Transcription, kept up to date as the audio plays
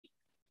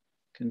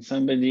Can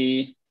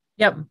somebody?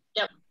 Yep.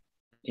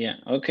 Yeah,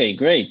 okay,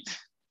 great.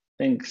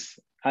 Thanks,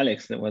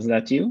 Alex. Was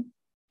that you?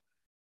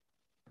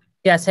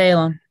 Yes,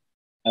 Eylon.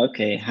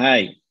 Okay,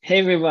 hi. Hey,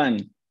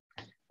 everyone.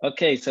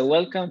 Okay, so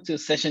welcome to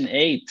session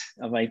 8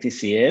 of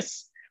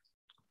ITCS.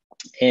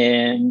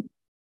 And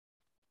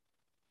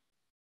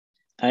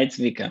it's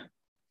Vika.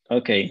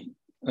 Okay,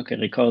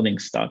 recording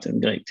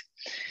started, great.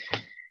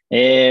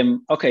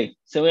 Okay,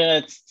 so we're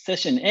at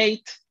session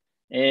 8.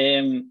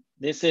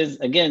 This is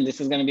going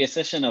to be a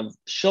session of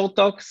short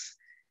talks.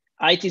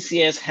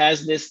 ITCS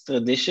has this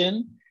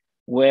tradition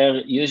where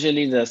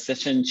usually the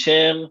session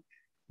chair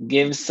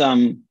gives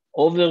some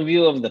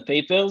overview of the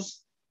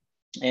papers.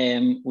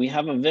 We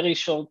have a very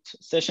short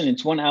session.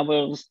 It's 1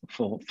 hour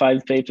for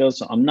 5 papers.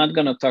 So I'm not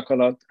gonna talk a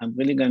lot. I'm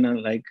really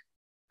gonna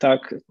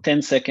talk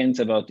 10 seconds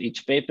about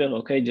each paper,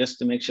 okay? Just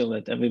to make sure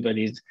that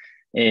everybody's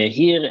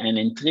here and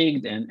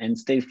intrigued and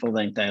stay for the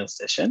entire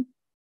session.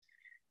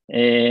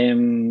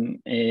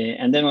 And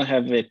then we'll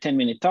have a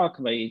 10-minute talk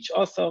by each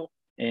author,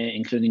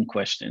 including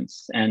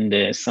questions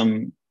and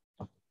some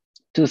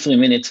 2-3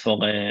 minutes for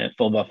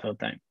buffer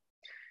time.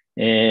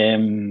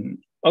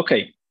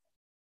 Okay,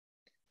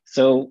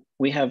 so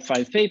we have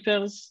 5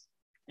 papers,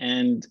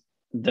 and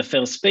the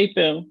first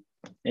paper,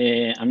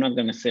 I'm not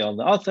going to say all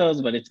the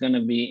authors, but it's going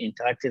to be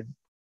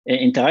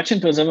interaction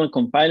preserver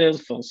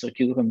compilers for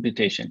secure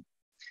computation.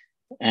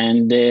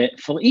 And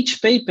for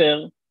each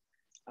paper,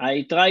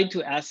 I try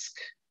to ask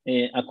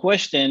a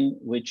question,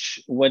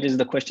 what is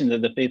the question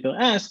that the paper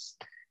asks,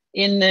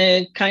 in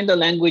a kind of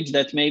language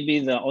that maybe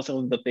the author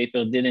of the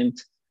paper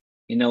didn't,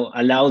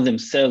 allow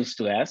themselves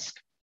to ask.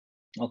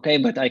 Okay,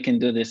 but I can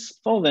do this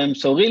for them.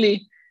 So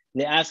really,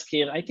 they ask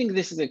here, I think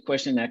this is a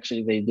question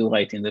actually they do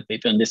write in the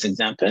paper in this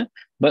example,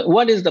 but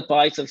what is the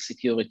price of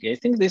security? I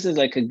think this is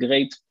like a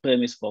great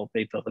premise for a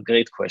paper, a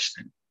great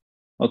question.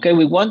 Okay,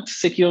 we want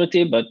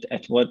security, but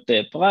at what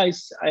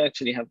price? I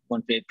actually have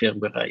one paper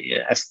where I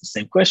ask the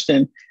same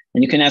question,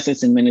 and you can ask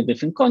this in many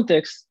different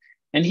contexts.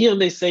 And here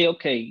they say,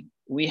 okay,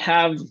 we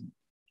have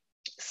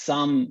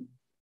some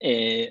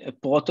a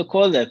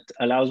protocol that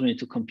allows me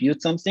to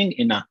compute something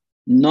in a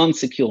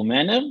non-secure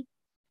manner,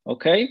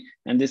 okay?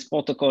 And this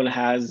protocol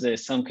has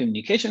some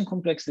communication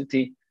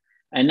complexity.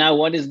 And now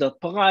what is the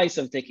price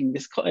of taking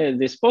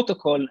this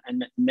protocol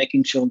and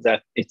making sure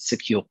that it's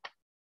secure?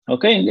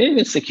 Okay, and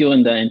it's secure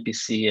in the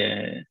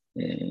MPC,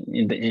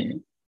 in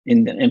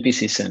the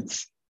MPC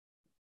sense.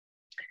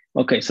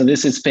 Okay, so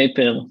this is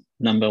paper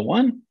number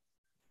 1.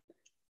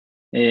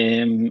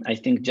 I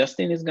think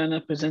Justin is gonna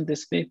present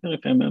this paper,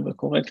 if I remember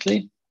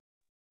correctly.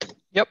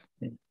 Yep.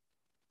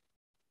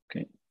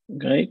 Okay,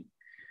 great.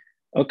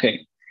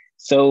 Okay,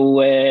 so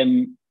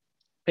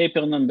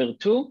paper number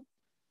 2.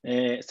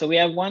 So we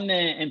have 1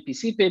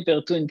 MPC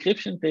paper, 2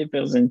 encryption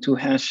papers, and 2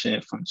 hash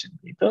function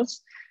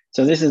papers.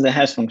 So this is the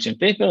hash function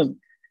paper,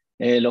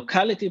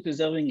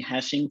 locality-preserving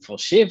hashing for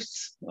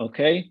shifts,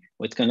 okay,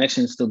 with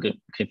connections to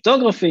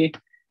cryptography.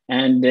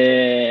 And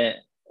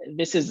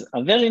this is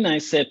a very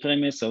nice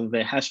premise of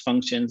the hash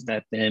functions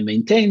that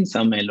maintain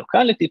some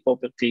locality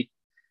property.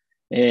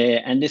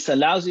 And this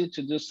allows you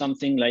to do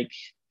something like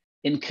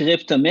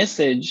encrypt a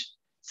message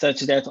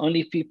such that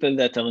only people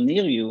that are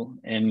near you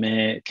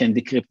can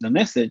decrypt the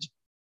message.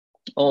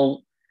 Or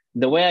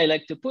the way I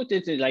like to put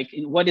it is like,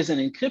 what is an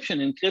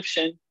encryption?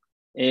 Encryption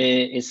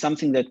is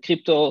something that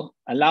crypto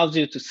allows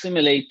you to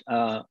simulate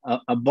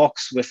a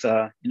box with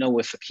a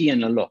key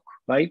and a lock,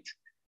 right?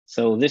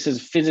 So this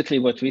is physically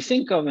what we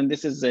think of, and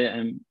this is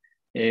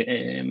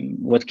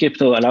what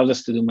crypto allows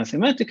us to do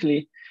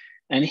mathematically.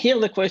 And here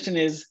the question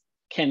is,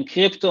 can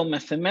crypto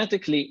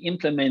mathematically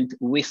implement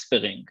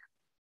whispering?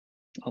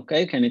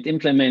 Okay, can it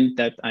implement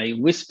that I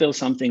whisper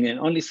something and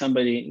only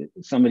somebody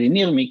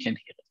near me can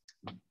hear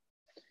it?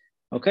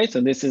 Okay,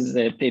 so this is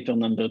paper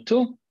number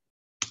 2.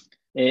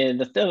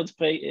 The third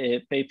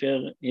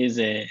paper is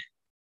a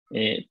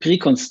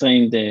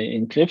pre-constrained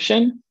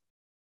encryption.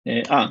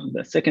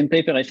 The second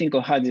paper, I think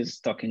Ohad is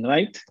talking,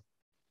 right?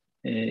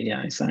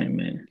 Yeah, I saw him,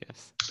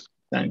 yes.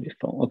 Time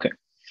before, okay.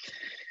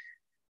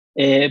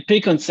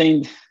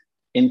 Pre-constrained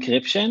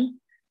encryption.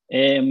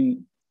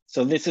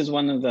 So this is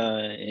one of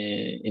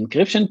the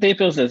encryption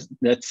papers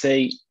that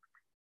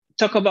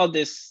talk about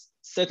this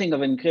setting of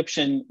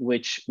encryption,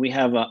 which we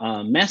have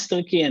a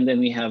master key and then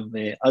we have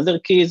other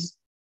keys.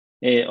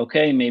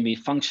 Okay, maybe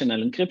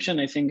functional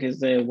encryption, I think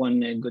is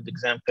one good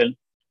example.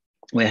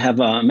 We have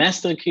a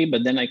master key,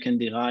 but then I can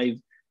derive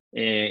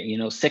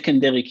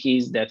secondary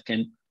keys that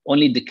can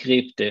only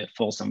decrypt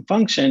for some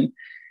function.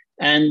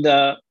 And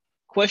the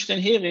question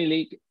here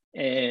really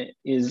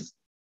is,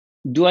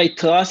 do I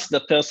trust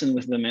the person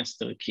with the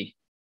master key?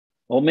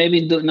 Or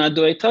maybe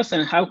do I trust,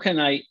 and how can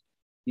I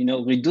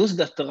reduce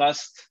the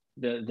trust,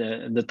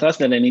 the trust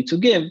that I need to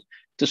give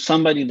to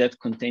somebody that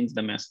contains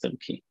the master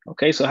key?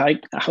 Okay, so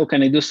how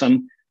can I do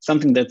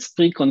something that's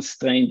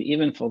pre-constrained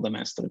even for the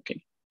master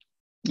key?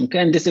 Okay,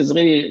 and this is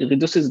really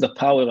reduces the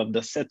power of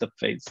the setup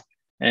phase.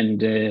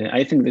 And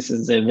I think this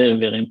is very,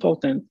 very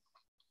important.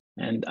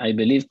 And I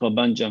believe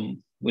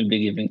Prabhanjam will be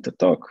giving the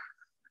talk.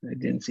 I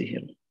didn't see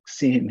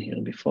him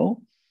here before.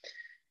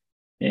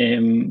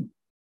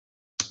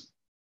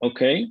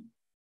 Okay.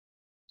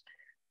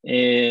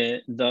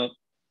 The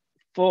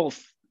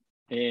fourth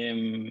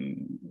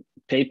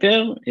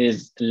paper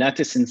is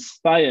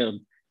Lattice-Inspired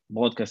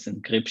broadcast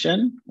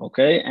encryption,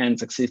 okay, and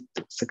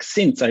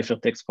succinct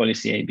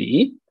Ciphertext-Policy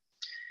ABE.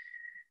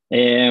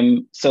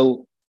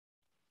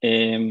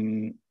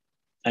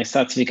 I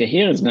start Zvika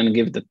here, is going to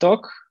give the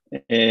talk.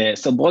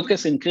 So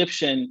broadcast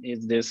encryption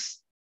is this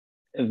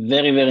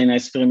very, very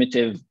nice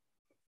primitive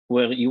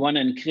where you want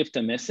to encrypt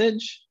a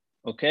message,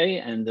 okay,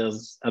 and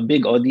there's a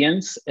big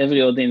audience.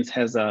 Every audience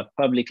has a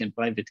public and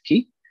private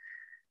key.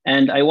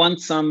 And I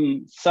want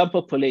some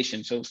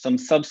subpopulation, so some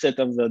subset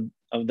of the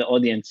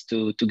audience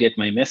to get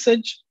my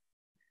message.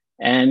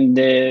 And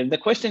the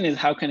question is,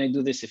 how can I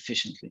do this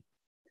efficiently?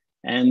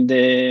 And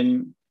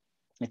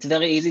it's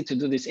very easy to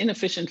do this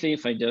inefficiently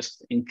if I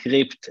just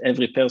encrypt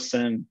every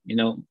person, you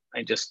know,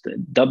 I just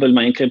double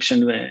my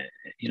encryption,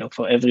 you know,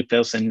 for every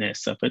person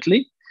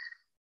separately.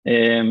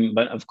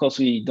 But of course,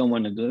 we don't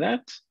want to do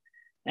that.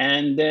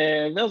 And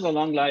there's a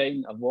long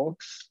line of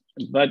works,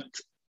 but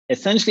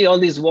essentially all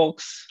these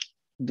works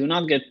do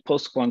not get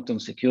post-quantum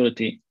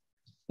security,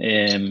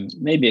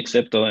 maybe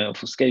except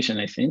obfuscation,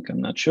 I think, I'm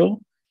not sure.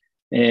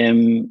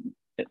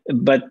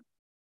 But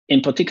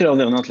in particular,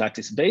 they're not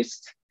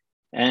lattice-based.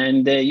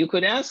 And you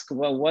could ask,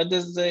 well, what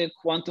does the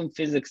quantum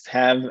physics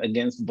have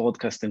against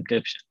broadcast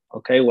encryption?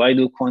 Okay, why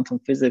do quantum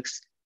physics,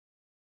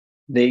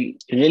 they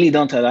really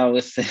don't allow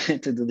us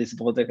to do this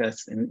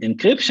broadcast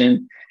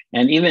encryption.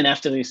 And even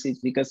after you see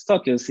Zvika's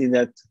talk, you'll see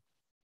that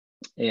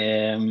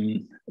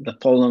the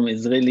problem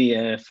is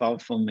really far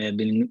from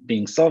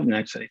being solved. And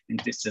actually, I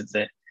think this is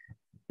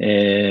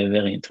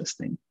very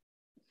interesting.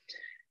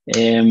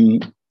 The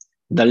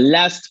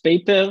last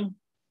paper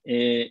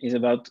is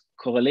about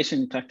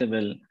correlation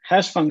intractable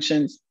hash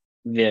functions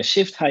via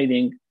shift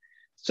hiding.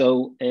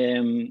 So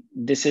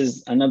this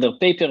is another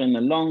paper in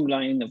a long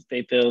line of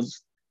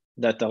papers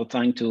that are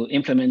trying to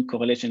implement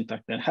correlation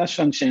intractable hash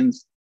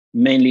functions,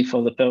 mainly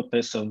for the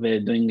purpose of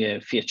doing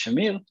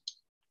Fiat-Shamir.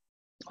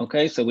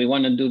 Okay, so we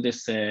want to do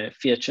this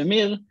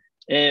Fiat-Shamir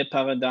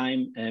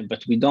paradigm,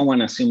 but we don't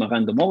want to assume a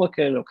random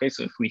oracle. Okay,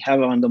 so if we have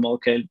a random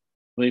oracle,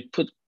 we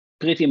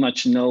pretty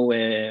much know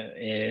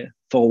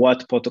for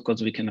what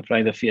protocols we can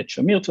apply the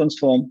Fiat-Shamir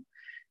transform.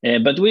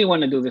 But we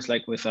want to do this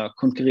like with a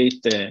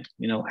concrete,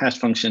 you know, hash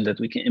function that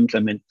we can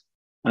implement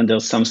under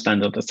some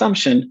standard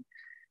assumption.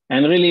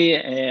 And really,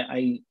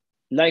 I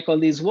like all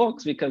these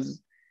works because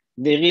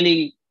they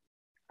really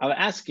are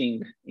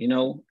asking, you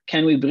know,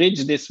 can we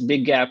bridge this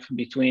big gap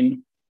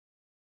between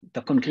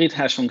the concrete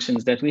hash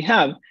functions that we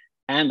have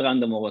and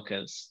random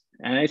oracles?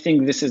 And I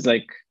think this is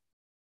like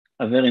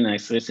a very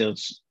nice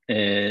research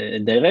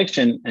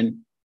direction. And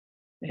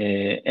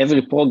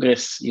every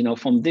progress, you know,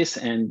 from this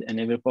end and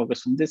every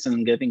progress from this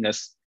end getting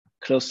us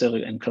closer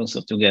and closer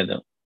together.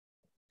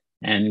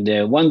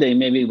 And one day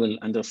maybe we'll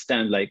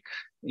understand, like,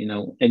 you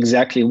know,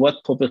 exactly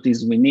what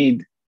properties we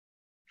need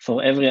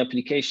for every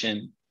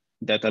application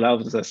that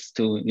allows us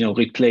to, you know,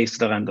 replace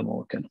the random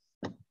oracle.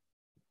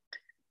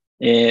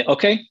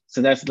 Okay,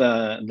 so that's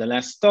the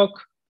last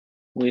talk.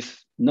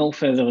 With no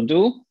further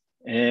ado,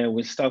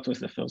 we'll start with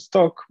the first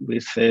talk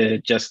with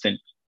Justin.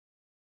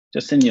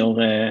 Justin,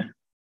 you're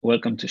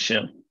welcome to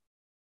share.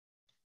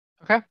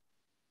 Okay.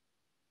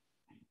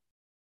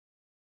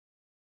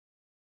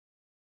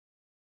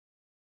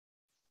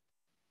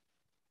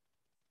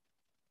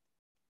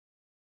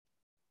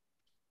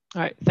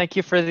 All right, thank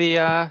you for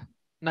the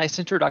nice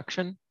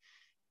introduction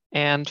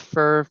and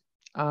for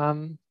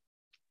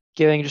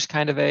giving just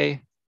kind of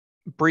a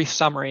brief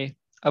summary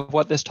of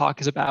what this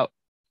talk is about.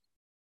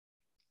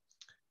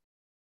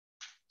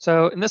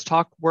 So in this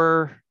talk,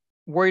 we're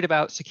worried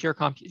about secure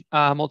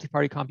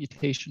multi-party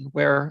computation,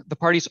 where the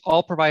parties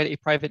all provide a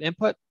private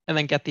input and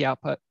then get the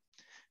output.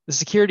 The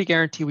security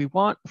guarantee we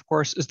want, of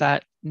course, is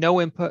that no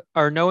input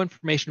or no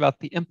information about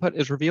the input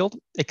is revealed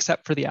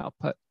except for the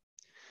output.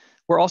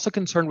 We're also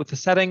concerned with the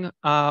setting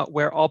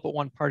where all but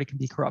one party can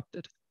be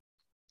corrupted.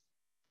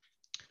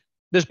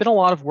 There's been a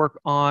lot of work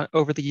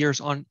over the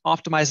years on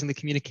optimizing the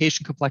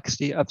communication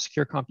complexity of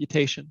secure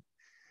computation.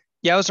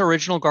 Yao's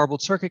original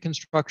garbled circuit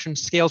construction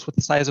scales with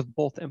the size of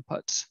both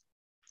inputs.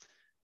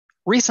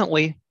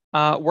 Recently,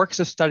 works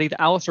have studied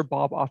Alice or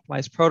Bob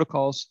optimized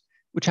protocols,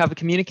 which have a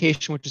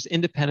communication which is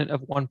independent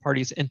of one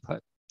party's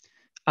input.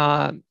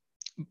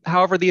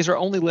 However, these are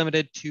only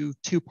limited to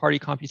two-party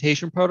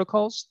computation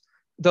protocols,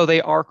 though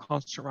they are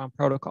constant round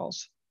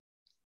protocols.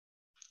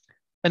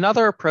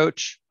 Another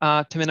approach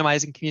to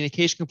minimizing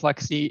communication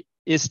complexity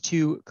is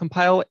to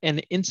compile an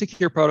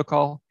insecure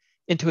protocol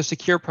into a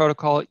secure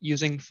protocol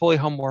using fully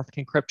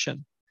homomorphic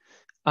encryption.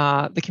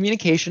 The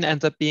communication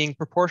ends up being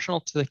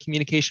proportional to the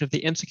communication of the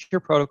insecure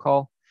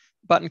protocol,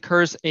 but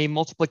incurs a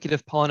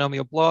multiplicative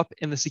polynomial blowup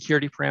in the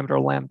security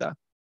parameter lambda.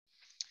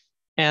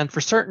 And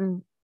for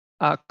certain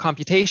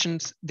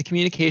computations, the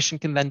communication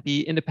can then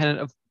be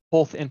independent of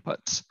both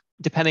inputs,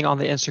 depending on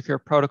the insecure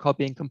protocol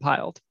being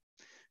compiled.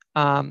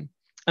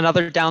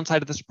 Another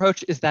downside of this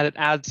approach is that it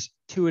adds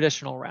 2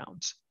 additional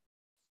rounds.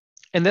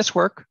 In this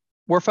work,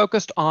 we're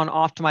focused on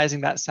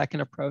optimizing that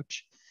second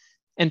approach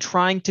and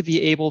trying to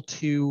be able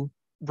to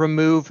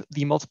remove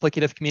the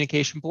multiplicative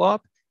communication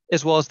blowup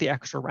as well as the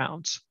extra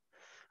rounds.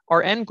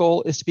 Our end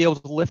goal is to be able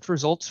to lift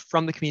results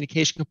from the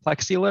communication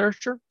complexity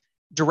literature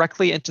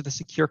directly into the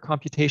secure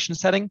computation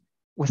setting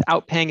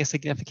without paying a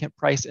significant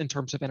price in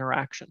terms of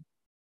interaction.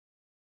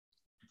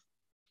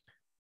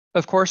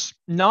 Of course,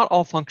 not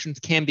all functions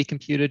can be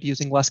computed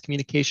using less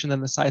communication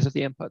than the size of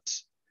the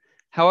inputs.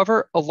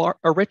 However,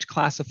 a rich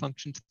class of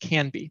functions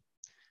can be.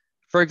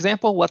 For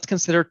example, let's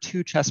consider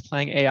two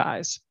chess-playing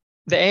AIs.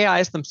 The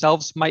AIs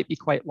themselves might be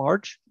quite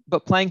large,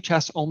 but playing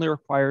chess only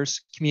requires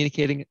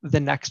communicating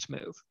the next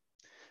move.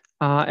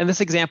 And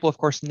this example, of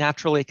course,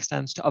 naturally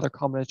extends to other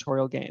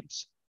combinatorial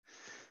games.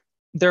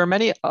 There are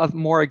many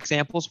more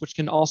examples which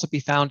can also be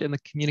found in the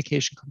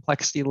communication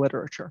complexity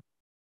literature.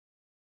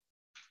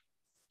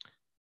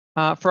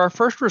 For our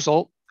first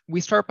result, we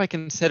start by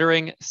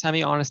considering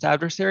semi-honest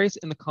adversaries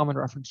in the common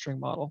reference string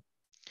model.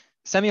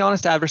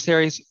 Semi-honest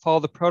adversaries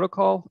follow the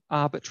protocol,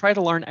 but try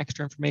to learn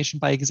extra information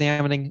by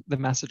examining the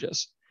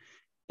messages.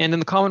 And in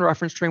the common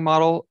reference string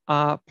model,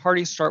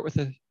 parties start with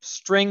a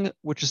string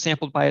which is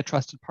sampled by a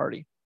trusted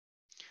party.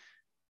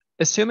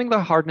 Assuming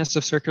the hardness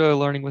of circular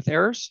learning with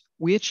errors,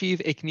 we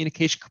achieve a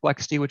communication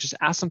complexity which is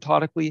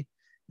asymptotically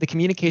the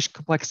communication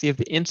complexity of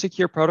the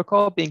insecure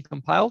protocol being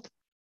compiled,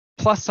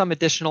 plus some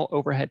additional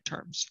overhead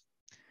terms.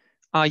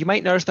 You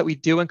might notice that we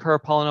do incur a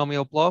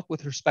polynomial blowup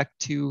with respect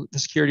to the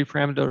security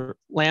parameter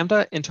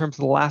lambda in terms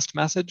of the last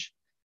message,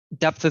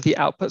 depth of the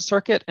output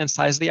circuit, and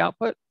size of the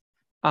output.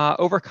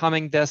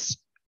 Overcoming this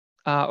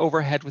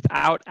overhead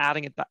without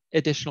adding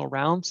additional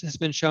rounds has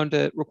been shown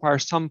to require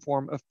some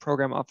form of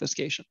program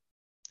obfuscation.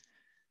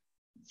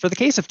 For the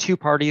case of two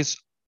parties,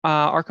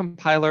 our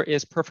compiler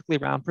is perfectly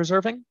round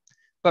preserving,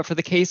 but for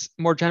the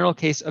more general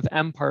case of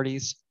M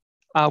parties,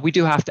 we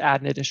do have to add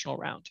an additional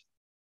round.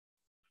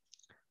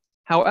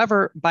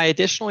 However, by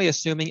additionally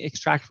assuming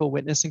extractable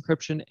witness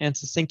encryption and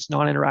succinct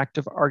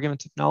non-interactive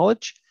arguments of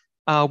knowledge,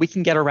 we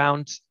can get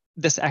around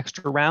this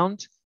extra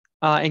round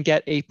and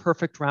get a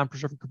perfect round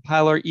preserving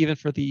compiler even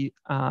for the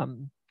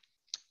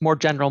more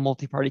general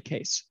multi-party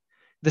case.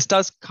 This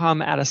does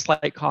come at a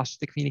slight cost to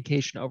the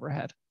communication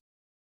overhead.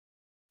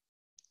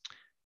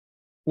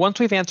 Once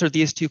we've answered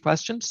these two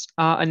questions,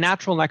 a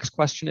natural next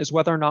question is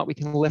whether or not we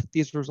can lift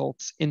these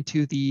results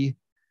into the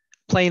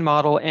plain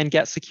model and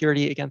get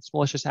security against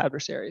malicious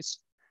adversaries.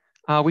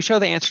 We show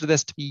the answer to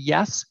this to be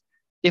yes,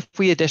 if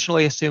we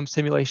additionally assume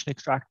simulation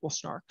extractable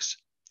snarks.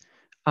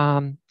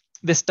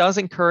 This does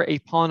incur a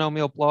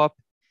polynomial blowup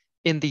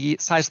in the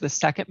size of the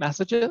second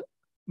message,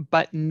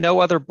 but no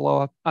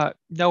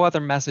other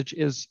message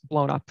is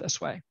blown up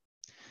this way.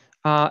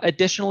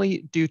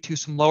 Additionally, due to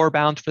some lower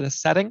bounds for the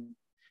setting,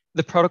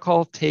 the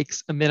protocol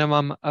takes a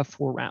minimum of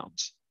 4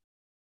 rounds.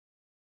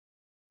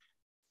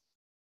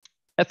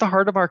 At the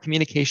heart of our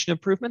communication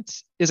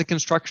improvements is a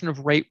construction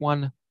of rate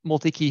 1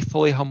 multi-key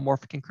fully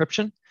homomorphic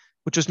encryption,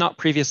 which was not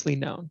previously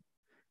known.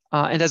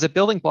 And as a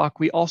building block,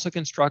 we also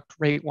construct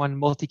rate 1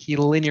 multi-key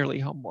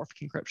linearly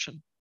homomorphic encryption.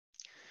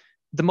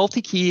 The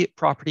multi-key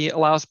property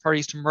allows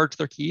parties to merge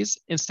their keys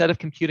instead of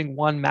computing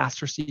one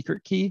master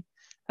secret key,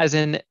 as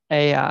in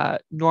a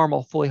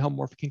normal fully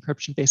homomorphic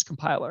encryption-based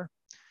compiler.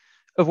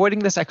 Avoiding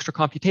this extra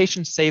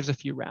computation saves a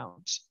few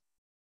rounds.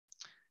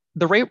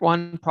 The rate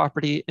 1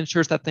 property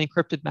ensures that the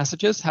encrypted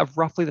messages have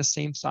roughly the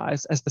same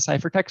size as the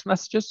ciphertext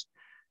messages,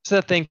 so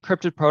that the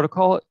encrypted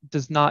protocol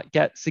does not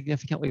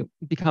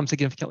become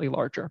significantly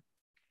larger.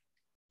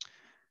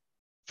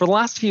 For the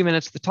last few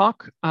minutes of the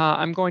talk,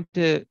 I'm going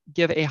to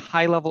give a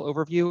high-level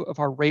overview of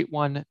our rate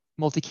 1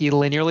 multi-key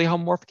linearly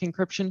homomorphic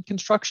encryption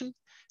construction,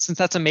 since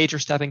that's a major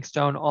stepping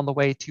stone on the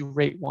way to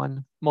rate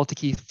 1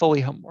 multi-key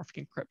fully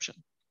homomorphic encryption.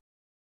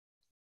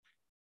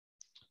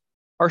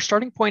 Our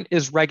starting point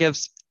is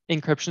Regev's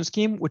encryption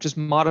scheme, which is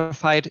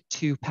modified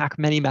to pack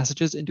many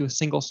messages into a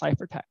single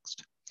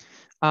ciphertext.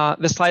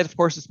 This slide, of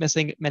course, is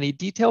missing many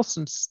details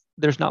since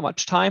there's not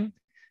much time,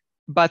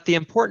 but the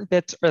important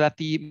bits are that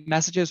the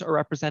messages are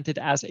represented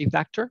as a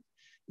vector.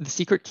 The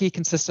secret key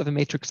consists of a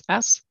matrix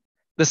S.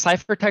 The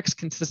ciphertext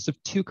consists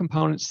of 2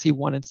 components,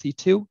 C1 and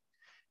C2,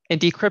 and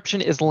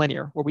decryption is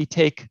linear, where we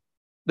take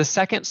the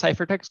second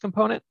ciphertext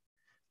component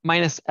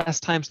minus S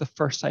times the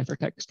first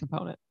ciphertext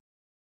component.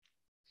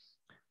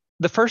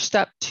 The first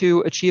step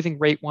to achieving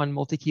rate 1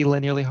 multi-key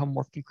linearly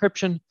homomorphic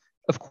encryption,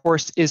 of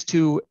course, is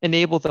to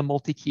enable the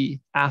multi-key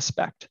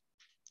aspect.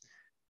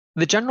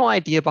 The general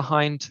idea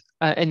behind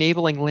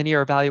enabling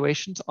linear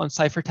evaluations on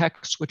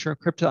ciphertexts which are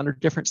encrypted under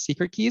different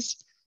secret keys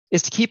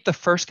is to keep the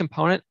first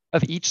component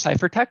of each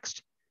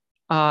ciphertext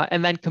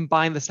and then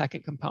combine the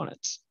second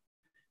components.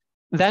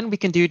 Then we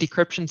can do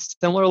decryption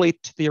similarly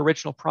to the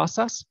original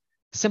process,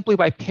 simply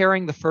by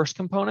pairing the first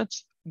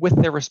components with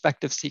their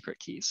respective secret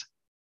keys.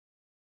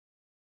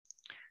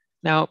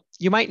 Now,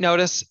 you might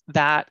notice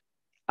that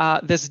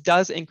this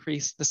does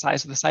increase the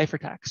size of the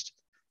ciphertext.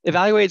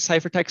 Evaluated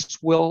ciphertexts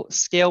will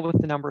scale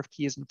with the number of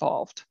keys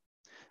involved.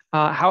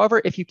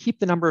 However, if you keep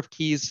the number of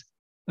keys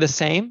the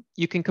same,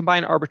 you can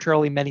combine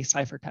arbitrarily many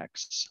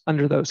ciphertexts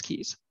under those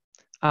keys.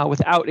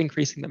 without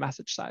increasing the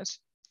message size.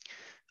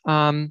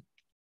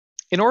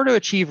 In order to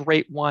achieve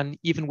rate 1,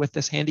 even with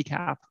this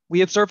handicap,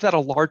 we observe that a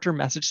larger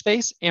message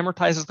space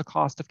amortizes the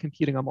cost of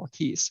computing on more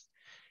keys.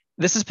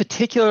 This is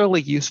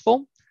particularly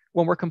useful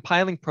when we're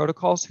compiling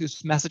protocols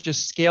whose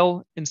messages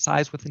scale in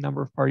size with the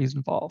number of parties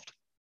involved.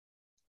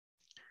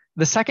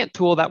 The second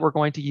tool that we're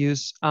going to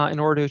use in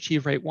order to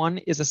achieve rate 1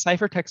 is a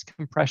ciphertext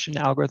compression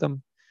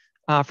algorithm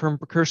from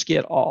Bukursky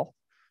et al.,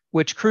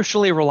 which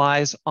crucially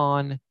relies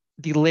on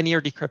the linear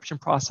decryption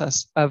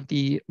process of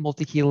the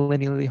multi-key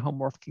linearly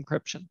homomorphic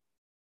encryption.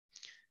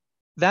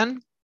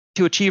 Then,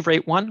 to achieve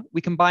rate 1,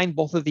 we combine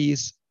both of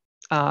these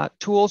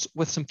tools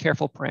with some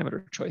careful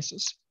parameter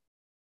choices.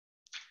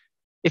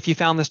 If you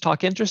found this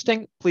talk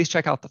interesting, please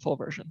check out the full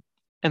version.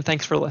 And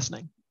thanks for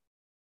listening.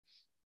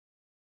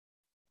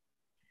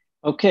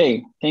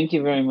 Okay, thank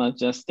you very much,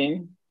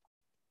 Justin.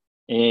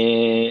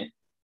 We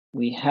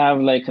have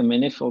like a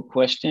minute for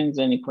questions.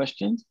 Any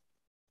questions?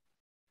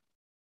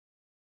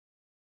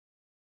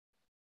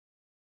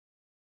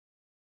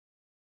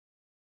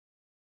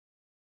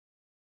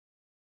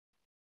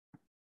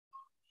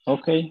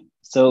 Okay,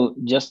 so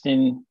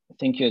Justin,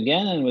 thank you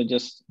again, and we'll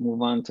just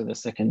move on to the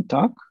second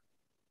talk.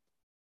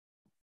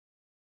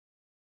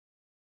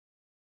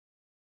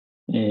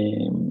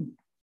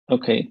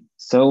 Okay,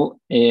 so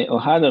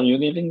Ohad, are you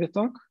giving the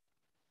talk?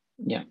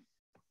 Yeah.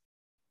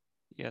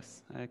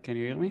 Yes, can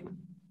you hear me?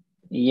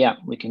 Yeah,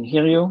 we can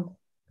hear you,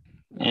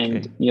 and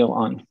okay. You're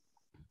on.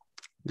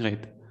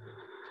 Great.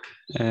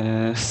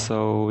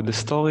 So the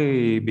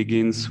story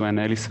begins when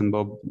Alice and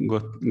Bob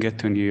get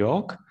to New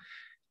York,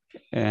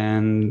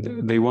 and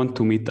they want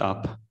to meet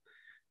up.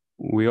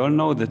 We all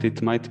know that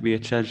it might be a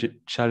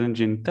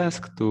challenging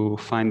task to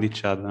find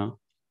each other.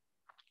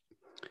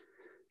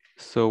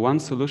 So one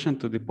solution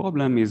to the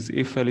problem is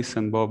if Alice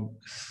and Bob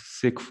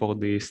seek for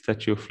the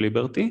Statue of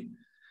Liberty,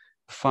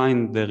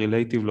 find the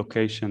relative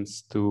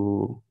locations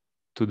to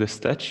the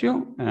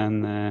statue,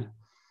 and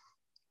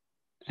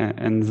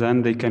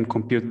then they can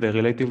compute the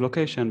relative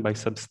location by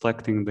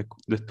subtracting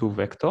the two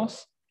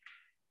vectors.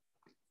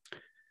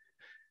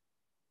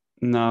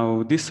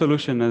 Now, this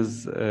solution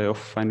of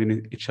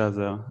finding each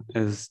other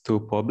has two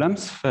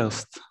problems.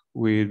 First,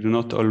 we do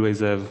not always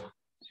have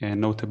a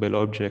notable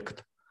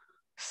object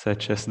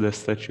such as the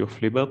Statue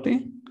of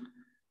Liberty.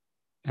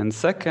 And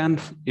second,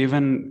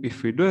 even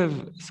if we do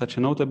have such a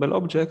notable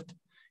object,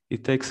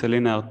 it takes a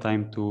linear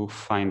time to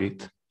find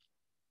it.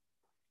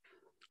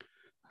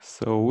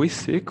 So we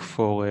seek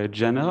for a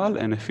general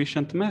and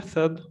efficient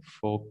method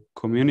for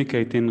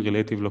communicating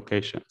relative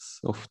locations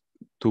of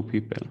two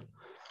people.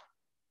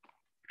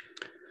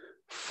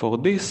 For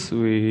this,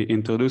 we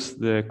introduced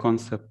the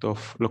concept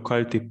of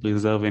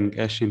locality-preserving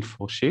hashing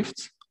for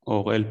shifts,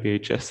 or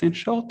LPHS in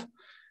short,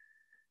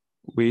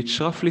 which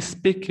roughly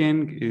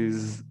speaking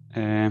is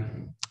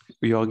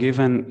you are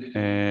given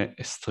a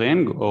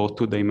string or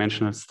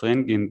two-dimensional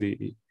string in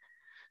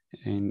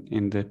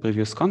the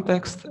previous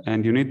context,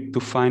 and you need to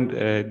find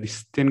a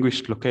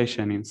distinguished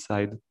location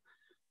inside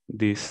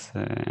this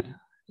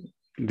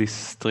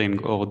string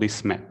or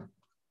this map.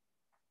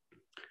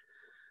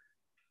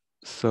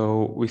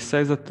 So we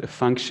say that a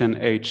function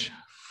h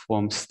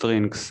from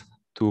strings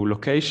to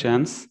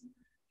locations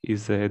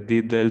is a d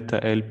delta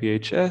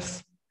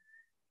LPHS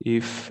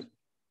if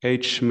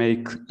h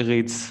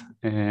reads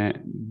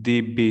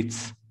d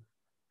bits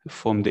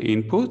from the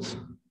input,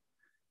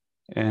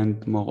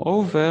 and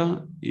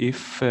moreover,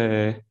 if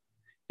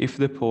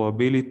the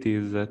probability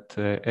is that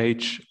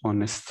h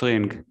on a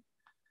string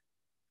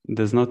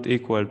does not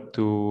equal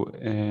to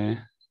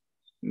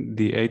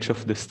the h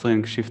of the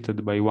string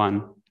shifted by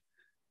 1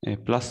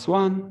 plus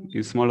 1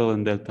 is smaller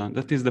than delta.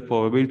 That is the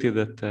probability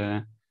that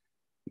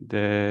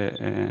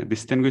the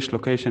distinguished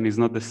location is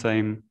not the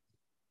same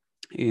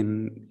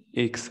in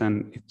X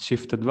and its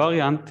shifted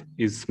variant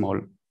is small.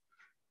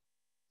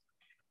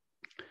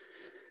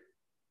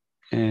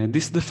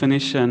 This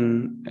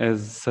definition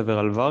has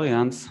several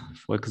variants.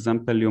 For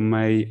example, you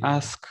may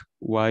ask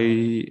why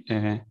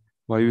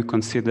we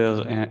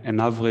consider an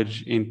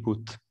average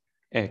input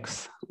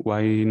X.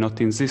 Why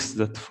not insist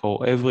that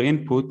for every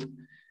input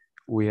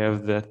we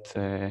have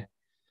that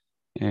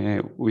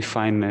we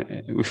find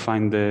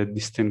the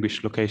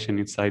distinguished location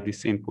inside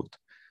this input.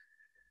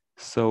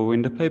 So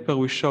in the paper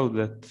we show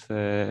that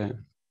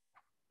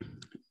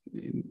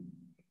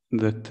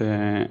that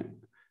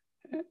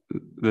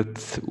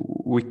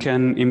we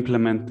can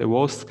implement a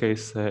worst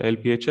case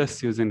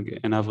LPHS using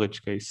an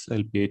average case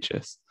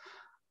LPHS.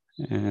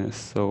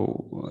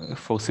 So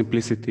for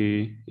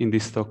simplicity in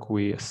this talk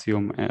we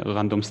assume a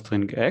random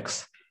string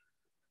X.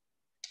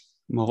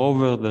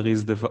 Moreover, there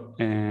is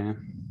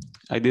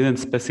I didn't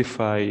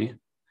specify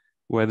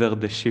whether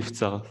the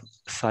shifts are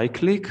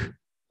cyclic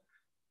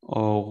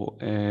or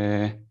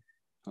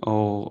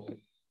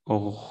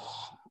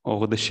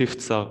the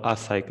shifts are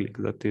acyclic.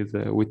 That is,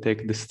 we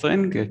take the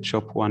string,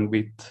 chop one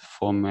bit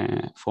from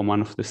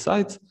one of the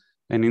sides,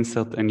 and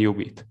insert a new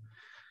bit.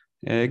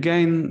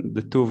 Again,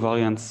 the two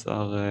variants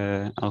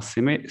are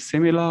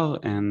similar,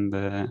 and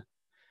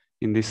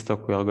in this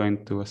talk we are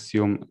going to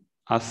assume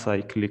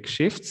acyclic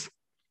shifts.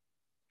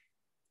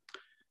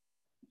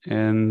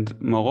 And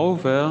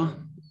moreover,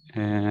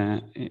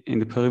 in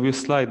the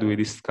previous slide, we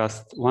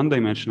discussed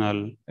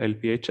one-dimensional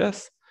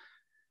LPHS,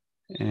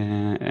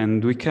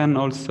 and we can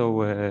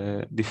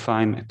also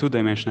define a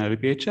two-dimensional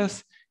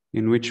LPHS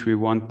in which we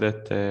want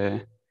that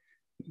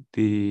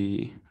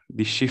the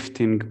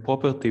shifting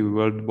property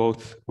will hold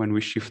both when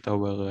we shift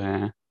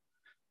our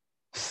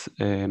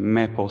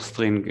map or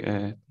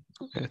string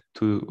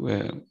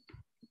to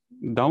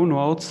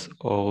downwards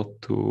or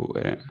to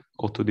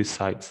the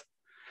sides.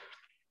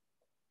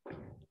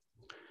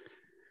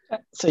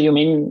 So you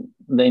mean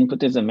the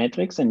input is a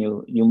matrix and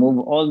you move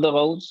all the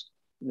rows?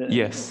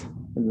 Yes.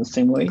 In the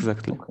same way?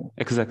 Exactly. Okay.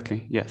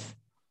 Exactly, yes.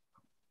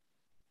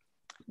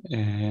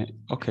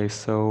 Okay,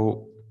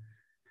 so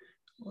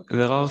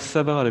there are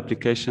several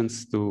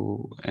applications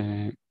to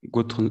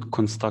good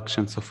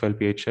constructions of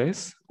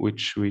LPHS,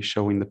 which we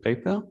show in the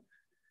paper.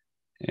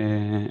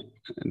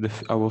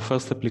 Our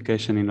first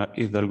application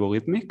is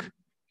algorithmic.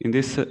 In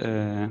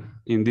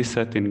this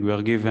setting, we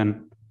are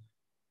given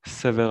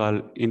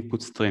several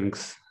input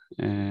strings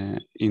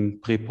in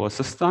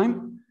pre-process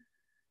time.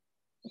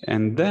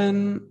 And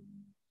then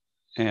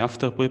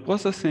after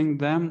pre-processing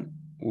them,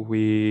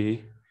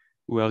 we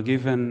are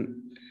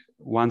given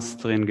one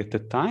string at a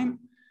time,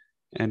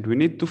 and we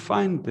need to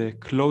find the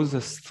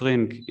closest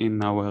string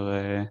in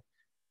our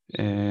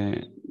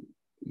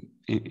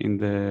in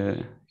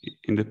the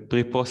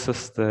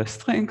pre-processed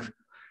string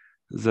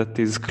that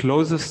is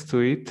closest to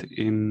it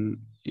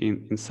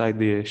inside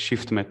the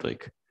shift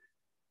metric.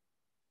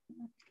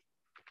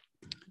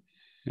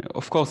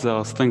 Of course, there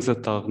are strings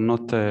that are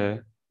not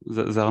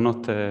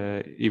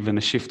even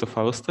a shift of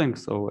our string,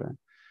 so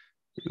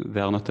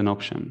they are not an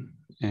option.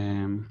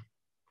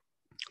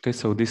 Okay,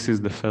 so this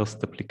is the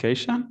first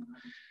application.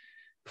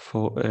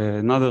 For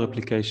another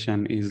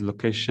application is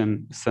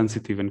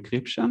location-sensitive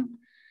encryption.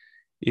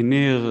 In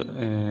here,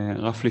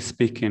 roughly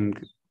speaking,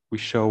 we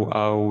show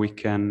how we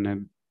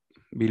can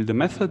build a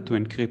method to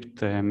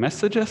encrypt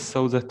messages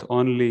so that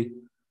only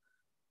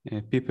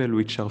people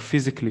which are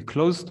physically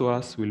close to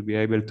us will be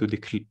able to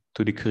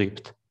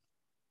decrypt.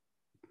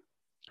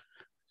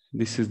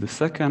 This is the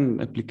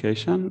second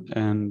application,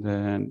 and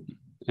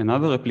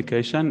another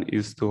application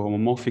is to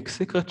homomorphic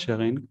secret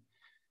sharing.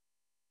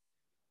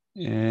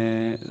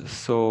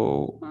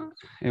 So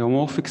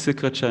homomorphic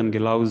secret sharing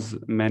allows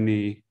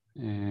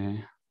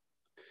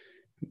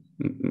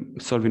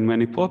solving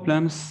many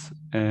problems,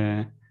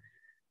 and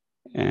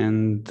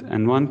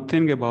one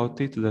thing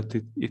about it that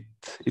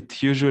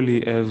it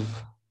usually have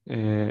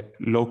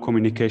low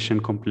communication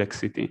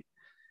complexity.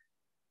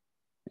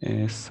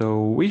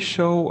 So we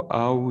show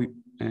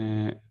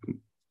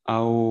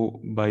how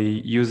by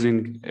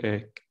using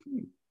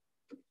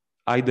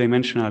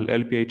I-dimensional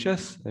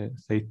LPHS,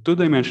 say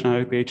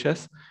two-dimensional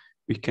LPHS,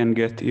 we can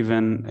get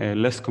even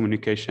less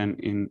communication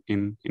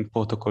in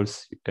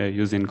protocols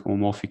using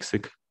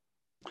homomorphic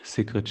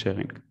secret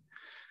sharing.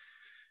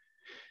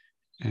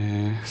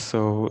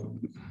 So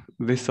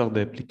these are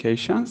the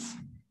applications.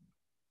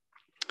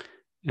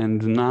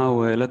 And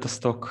now let us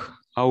talk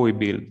how we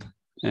build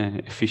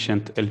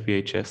efficient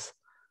LPHS.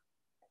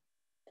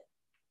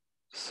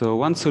 So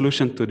one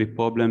solution to the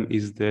problem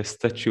is the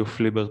Statue of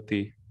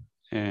Liberty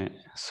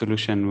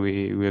solution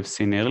we have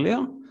seen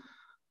earlier.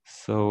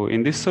 So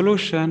in this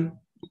solution,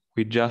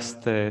 we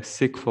just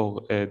seek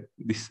for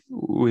this.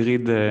 We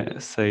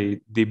read, say,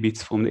 d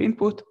bits from the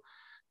input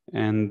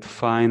and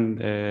find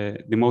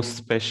the most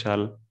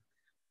special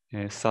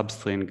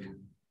substring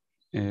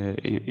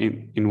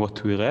in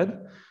what we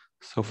read.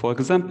 So for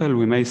example,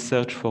 we may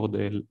search for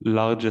the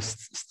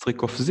largest string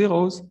of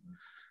zeros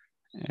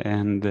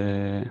and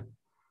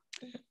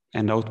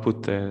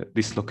output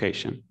this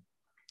location.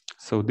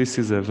 So this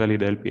is a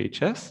valid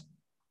LPHS,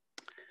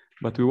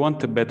 but we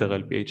want a better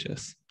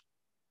LPHS.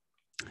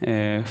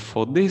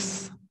 For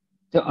this,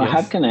 so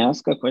Ohad, can I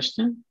ask a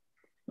question?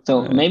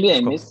 So maybe I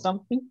missed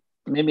something.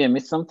 Maybe I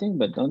missed something,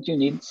 but don't you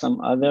need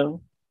some other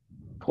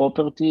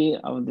property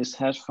of this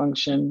hash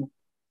function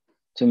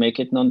to make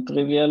it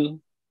non-trivial?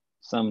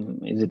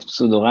 Is it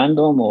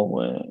pseudo-random,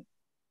 or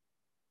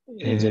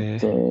is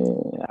it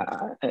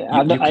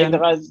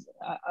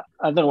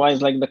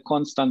otherwise like the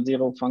constant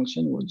zero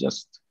function would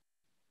just...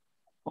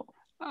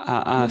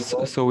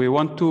 So we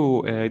want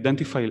to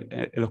identify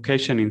a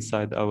location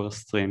inside our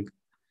string.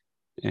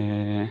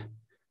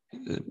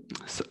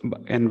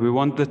 And we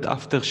want that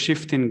after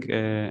shifting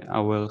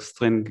our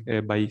string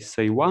by,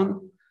 say,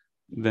 1,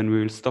 then we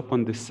will stop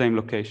on the same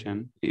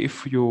location.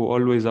 If you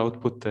always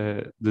output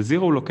the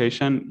 0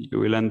 location, you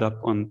will end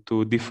up on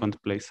 2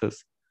 different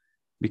places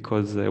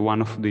because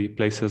one of the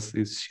places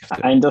is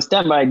shifted. I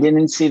understand, but I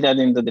didn't see that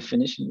in the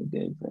definition you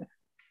gave there.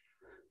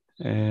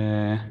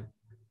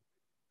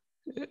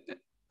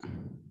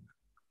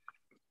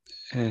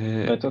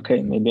 But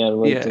okay, maybe I'll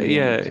wait.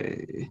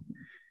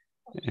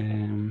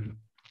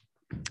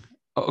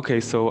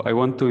 Okay, so I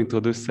want to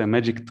introduce a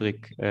magic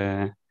trick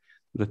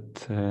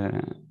that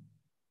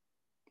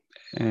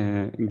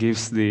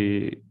gives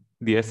the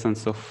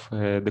essence of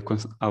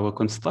our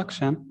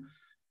construction.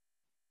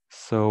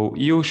 So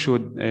you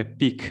should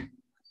pick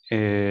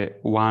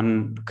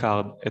one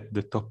card at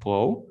the top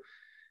row,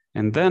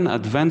 and then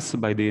advance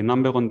by the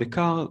number on the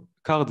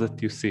card that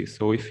you see.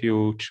 So if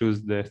you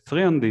choose the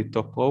 3 on the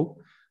top row,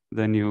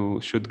 then you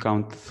should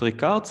count 3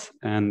 cards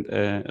and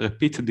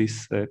repeat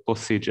this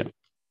procedure.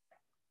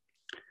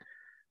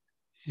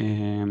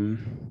 Now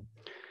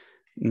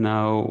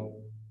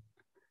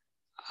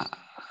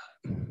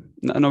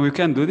you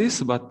can do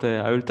this, but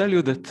I will tell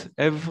you that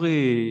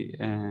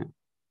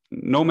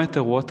no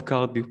matter what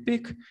card you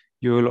pick,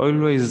 you will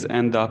always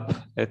end up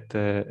at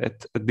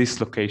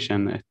this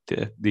location at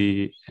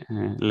the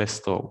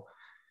last row.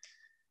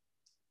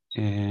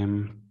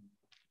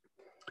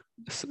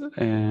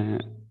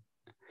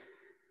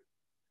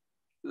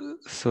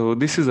 So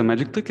this is a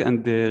magic trick,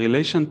 and the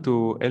relation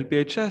to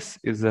LPHS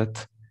is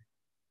that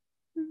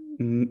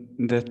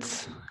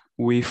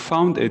we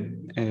find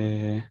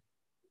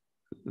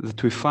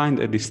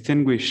a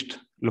distinguished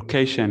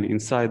location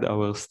inside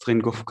our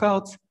string of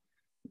cards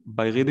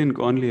by reading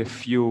only a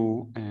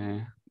few,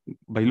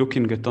 by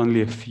looking at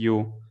only a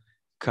few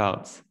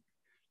cards.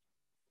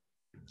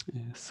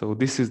 So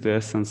this is the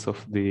essence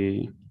of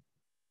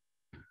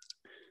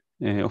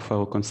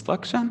our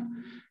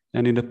construction.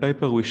 And in the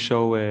paper, we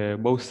show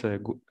both a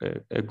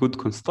good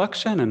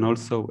construction and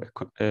also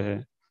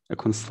a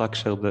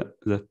construction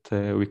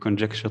that we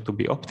conjecture to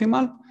be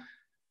optimal.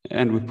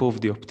 And we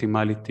prove the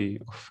optimality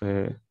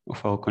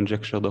of our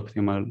conjectured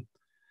optimal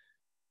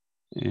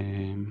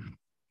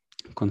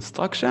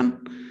construction.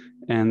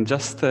 And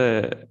just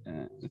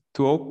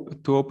two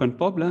open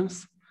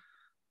problems.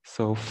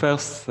 So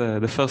first,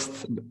 the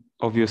first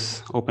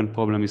obvious open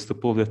problem is to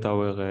prove that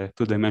our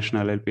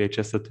two-dimensional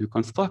LPHS that we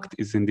construct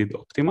is indeed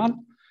optimal.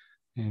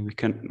 We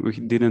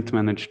didn't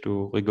manage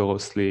to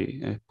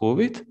rigorously prove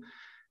it.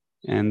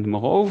 And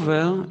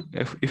moreover,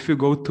 if we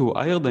go to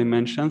higher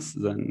dimensions,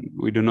 then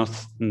we do not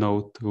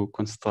know to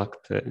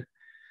construct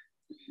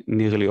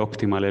nearly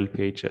optimal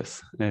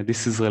LPHS.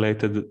 This is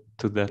related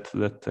to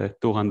that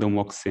two random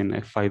walks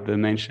in 5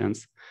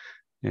 dimensions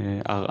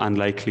are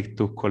unlikely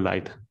to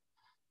collide.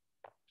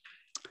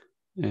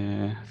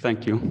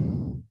 Thank you.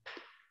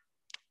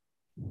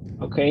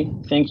 Okay,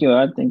 thank you,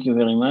 Ohad. Thank you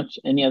very much.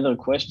 Any other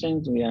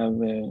questions? We have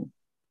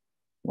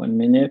 1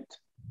 minute.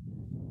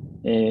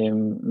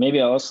 Maybe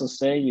I also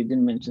say you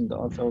didn't mention the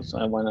authors, so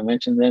I want to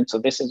mention them. So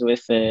this is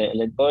with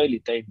Elette, Boyle,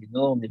 Itai,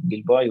 Dinur,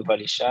 Gilboa,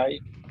 Yuval,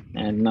 Ishai,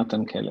 and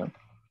Nathan Keller.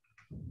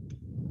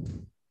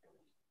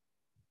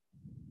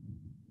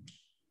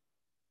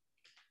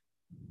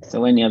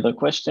 So any other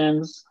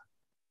questions?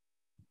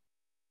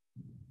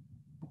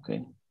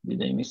 Okay,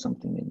 did I miss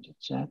something in the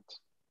chat?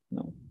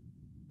 No.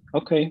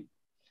 Okay,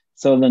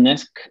 so the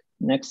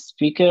next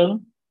speaker,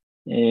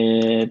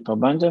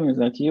 Prabhanjam, is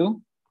that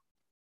you?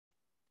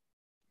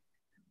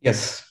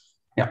 Yes.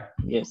 Yeah.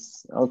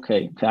 Yes.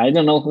 Okay. I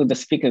don't know who the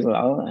speakers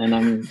are, and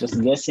I'm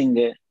just guessing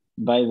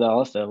by the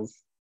authors.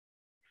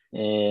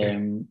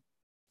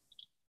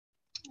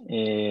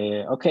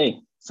 Okay.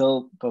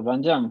 So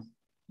Prabhanjam,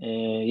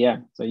 yeah.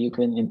 So you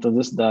can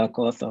introduce the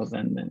co-authors,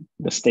 and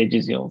the stage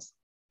is yours.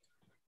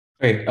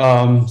 Great.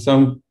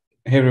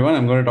 Hey everyone,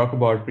 I'm going to talk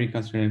about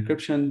pre-constrained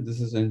encryption. This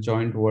is in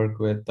joint work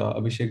with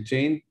Abhishek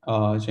Jain,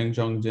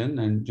 Zhengzhong Jin,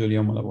 and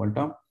Giulio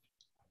Malavolta.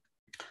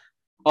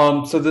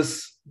 So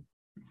this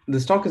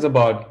talk is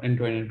about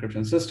end-to-end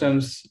encryption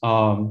systems.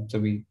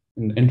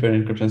 In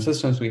end-to-end encryption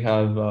systems, we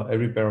have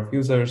every pair of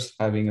users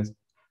having a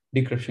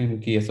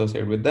decryption key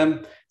associated with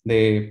them.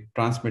 They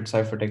transmit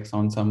ciphertext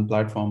on some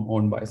platform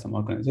owned by some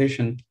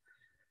organization.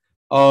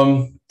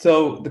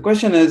 So the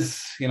question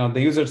is, the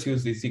users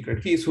use these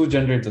secret keys. Who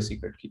generates the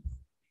secret key?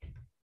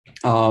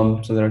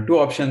 So there are two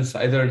options.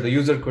 Either the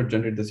user could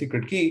generate the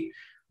secret key,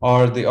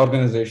 or the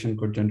organization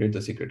could generate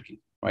the secret key,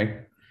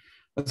 right?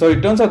 So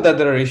it turns out that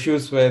there are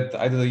issues with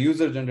either the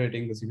user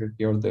generating the secret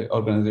key or the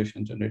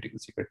organization generating the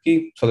secret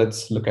key. So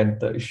let's look at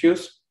the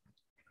issues.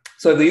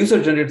 So if the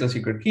user generates the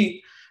secret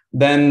key,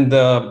 then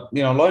the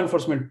law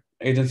enforcement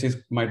agencies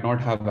might not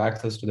have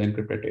access to the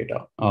encrypted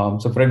data.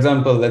 So for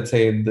example, let's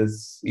say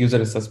this user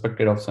is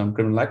suspected of some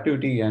criminal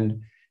activity and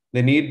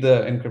they need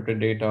the encrypted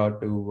data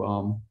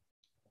to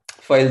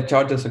file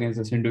charges against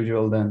this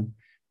individual, then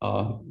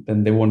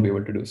they won't be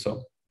able to do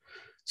so.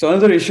 So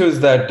another issue is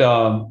that,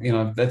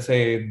 let's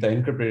say the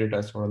encrypted data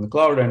is stored on the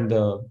cloud and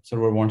the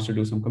server wants to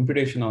do some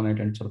computation on it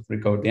and sort of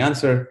recover the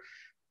answer.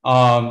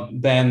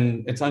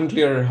 Then it's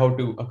unclear how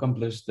to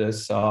accomplish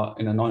this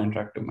in a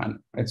non-interactive manner,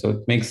 right? So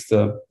it makes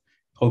the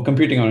whole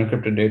computing on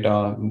encrypted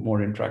data more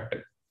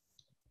interactive.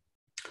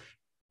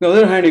 On the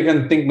other hand, you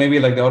can think maybe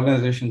like the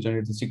organization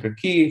generates the secret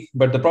key,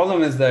 but the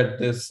problem is that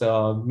this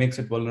makes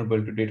it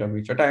vulnerable to data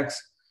breach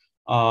attacks.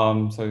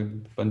 So a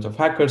bunch of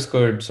hackers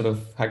could sort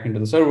of hack into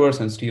the servers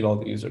and steal all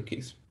the user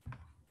keys.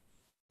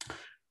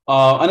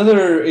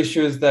 Another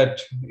issue is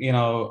that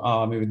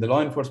maybe the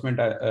law enforcement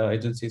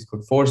agencies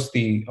could force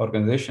the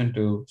organization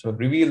to sort of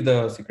reveal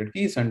the secret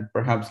keys and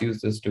perhaps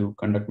use this to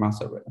conduct mass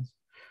surveillance.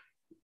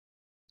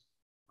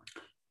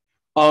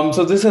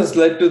 So this has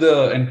led to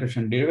the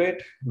encryption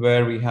debate,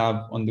 where we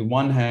have, on the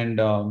one hand,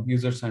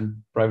 users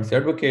and privacy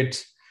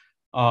advocates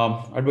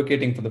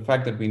advocating for the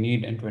fact that we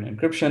need end-to-end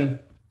encryption.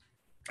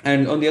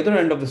 And on the other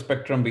end of the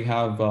spectrum, we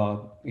have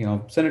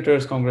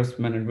senators,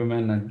 congressmen and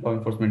women, and law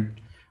enforcement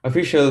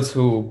officials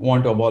who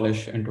want to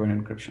abolish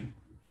end-to-end encryption.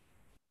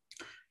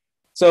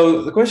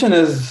 So the question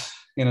is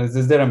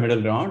there a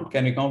middle ground?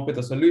 Can we come up with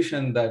a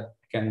solution that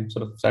can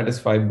sort of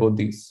satisfy both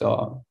these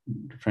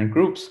different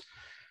groups?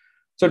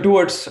 So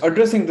towards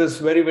addressing this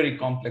very, very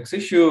complex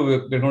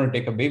issue, we're going to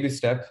take a baby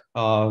step.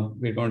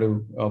 We're going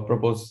to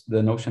propose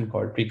the notion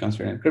called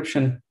pre-constrained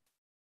encryption.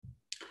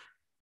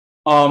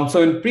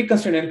 So in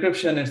pre-constrained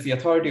encryption, it's the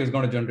authority who's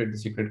going to generate the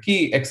secret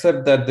key,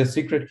 except that the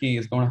secret key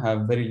is going to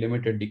have very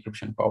limited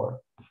decryption power.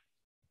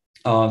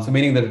 So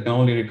meaning that it can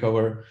only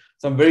recover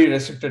some very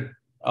restricted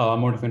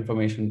amount of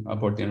information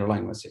about the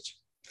underlying message.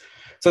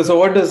 So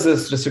what does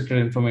this restricted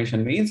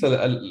information mean? So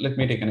let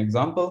me take an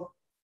example.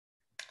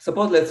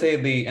 Suppose, let's say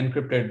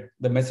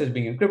the message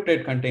being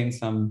encrypted contains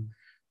some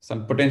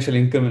potentially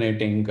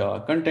incriminating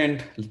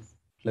content.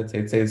 Let's say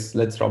it says,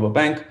 let's rob a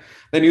bank.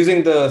 Then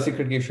using the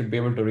secret key, you should be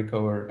able to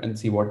recover and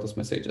see what this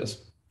message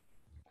is.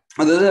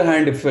 On the other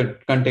hand, if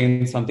it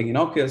contains something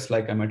innocuous,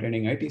 like I'm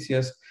attending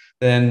ITCS,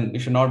 then you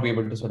should not be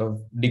able to sort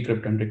of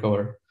decrypt and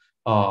recover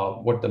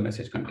what the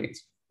message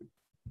contains.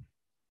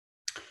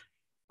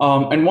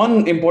 And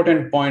one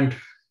important point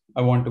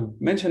I want to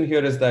mention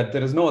here is that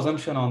there is no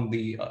assumption on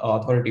the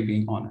authority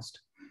being honest.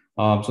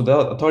 So the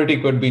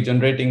authority could be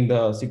generating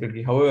the secret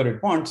key however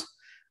it wants,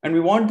 and we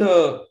want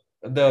the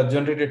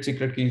generated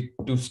secret key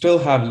to still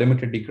have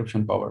limited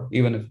decryption power,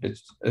 even if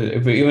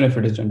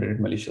it is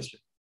generated maliciously.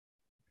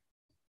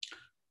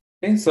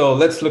 Okay, so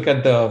let's look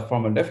at the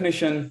formal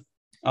definition.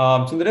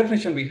 So in the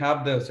definition, we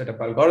have the setup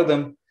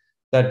algorithm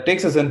that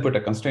takes as input a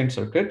constraint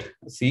circuit,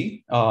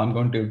 C. I'm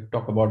going to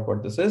talk about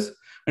what this is,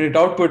 and it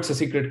outputs a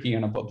secret key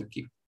and a public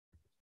key.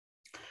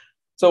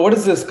 So what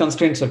is this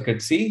constraint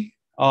circuit C?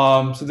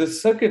 So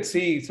this circuit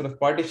C sort of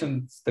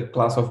partitions the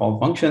class of all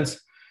functions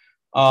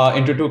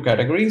into two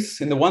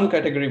categories. In the one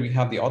category, we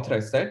have the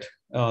authorized set.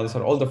 These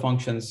are all the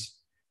functions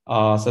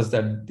such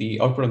that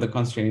the output of the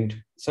constraint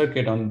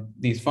circuit on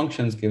these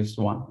functions gives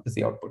 1 as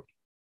the output.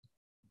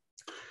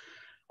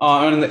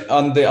 And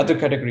the other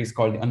category is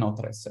called the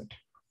unauthorized set.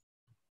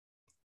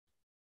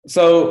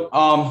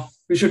 So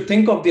we should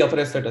think of the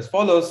authorized set as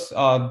follows.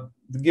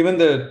 Given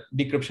the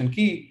decryption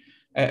key,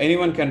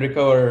 anyone can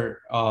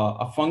recover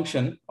a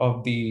function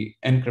of the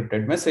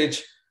encrypted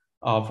message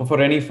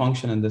for any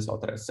function in this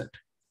authorized set.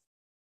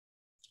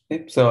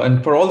 Okay. So,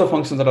 and for all the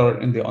functions that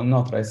are in the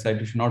unauthorized set,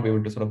 you should not be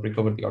able to sort of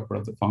recover the output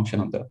of the function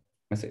on the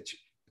message.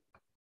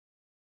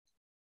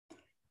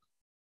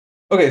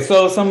 Okay,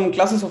 so some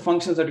classes of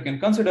functions that you can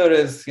consider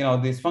is,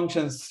 these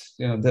functions,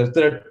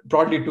 there are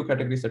broadly two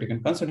categories that you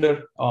can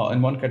consider.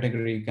 In one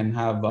category, you can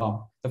have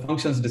the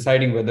functions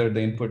deciding whether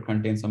the input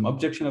contains some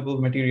objectionable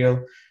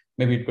material.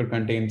 Maybe it could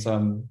contain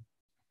some,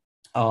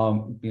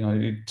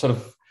 it sort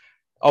of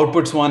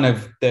outputs 1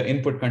 if the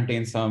input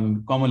contains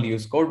some commonly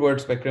used code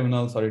words by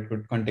criminals, or it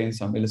could contain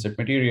some illicit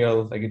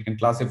material, like it can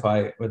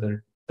classify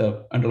whether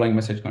the underlying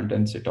message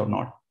contains it or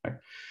not. Right?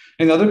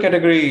 In the other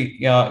category,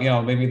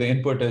 maybe the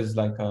input is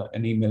like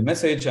an email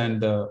message,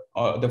 and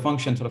the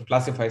function sort of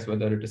classifies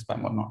whether it is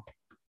spam or not.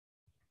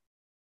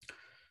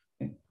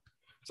 Okay.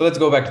 So let's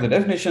go back to the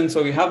definition.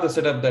 So we have the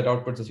setup that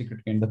outputs the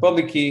secret key and the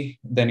public key.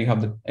 Then you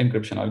have the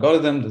encryption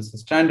algorithm. This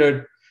is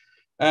standard.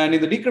 And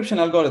in the decryption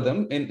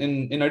algorithm,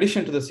 in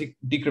addition to the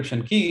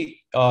decryption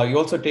key, you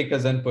also take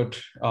as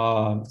input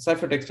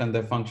ciphertext and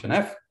the function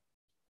f.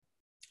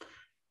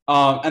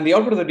 And the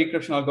output of the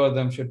decryption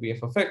algorithm should be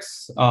f of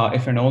x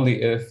if and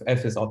only if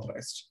f is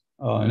authorized.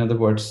 In other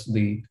words,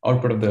 the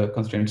output of the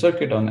constraint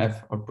circuit on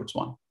f outputs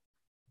 1.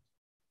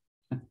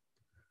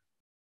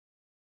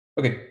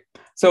 Okay,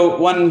 so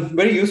one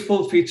very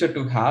useful feature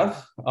to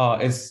have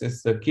is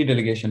the key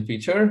delegation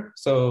feature.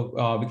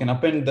 So we can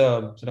append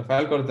the sort of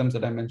algorithms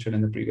that I mentioned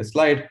in the previous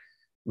slide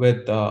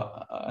with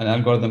an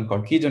algorithm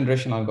called key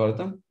generation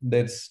algorithm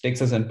that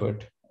takes as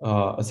input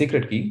a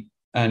secret key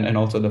and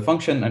also the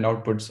function and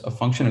outputs a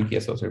functional key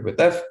associated with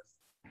f.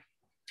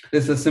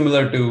 This is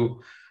similar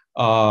to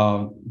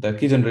the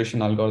key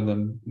generation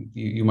algorithm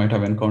you might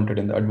have encountered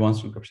in the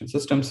advanced encryption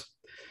systems.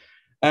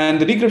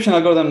 And the decryption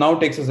algorithm now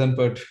takes as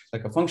input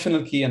like a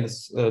functional key and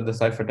the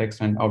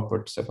ciphertext and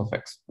outputs f of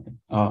x,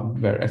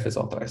 where f is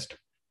authorized.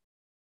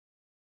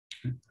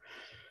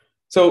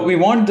 So we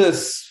want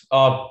this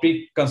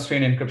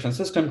pre-constrained encryption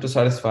system to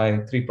satisfy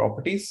 3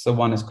 properties. So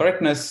one is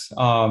correctness,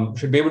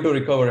 should be able to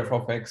recover f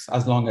of x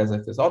as long as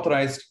f is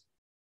authorized.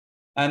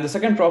 And the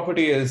second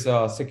property is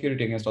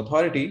security against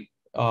authority,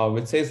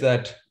 which says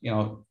that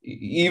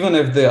even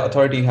if the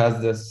authority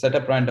has the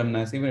setup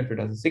randomness, even if it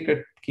has a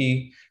secret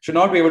key, should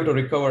not be able to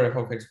recover f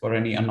of x for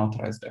any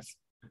unauthorized f.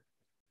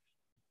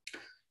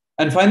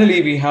 And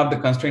finally, we have the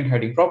constraint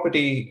hiding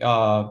property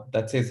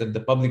that says that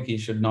the public key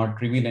should not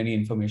reveal any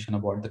information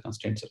about the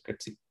constraint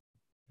circuit C.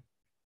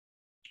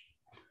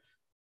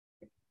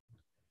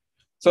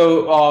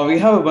 So we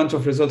have a bunch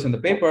of results in the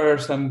paper.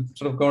 So I'm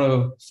sort of going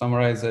to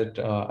summarize it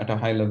at a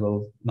high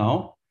level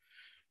now.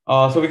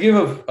 So we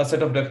give a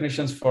set of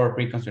definitions for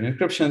pre-constrained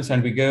encryptions,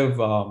 and we give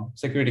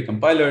security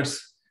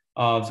compilers.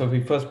 So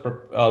we first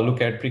look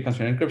at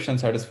pre-constrained encryption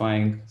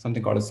satisfying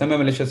something called a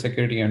semi-malicious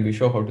security, and we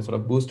show how to sort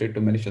of boost it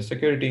to malicious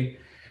security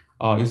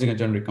using a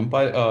generic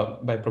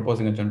by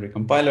proposing a generic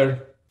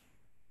compiler.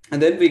 And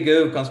then we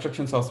give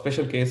constructions of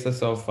special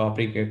cases of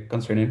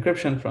pre-constrained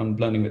encryption from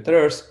learning with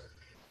errors.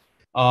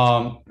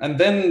 And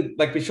then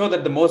we show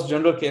that the most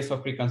general case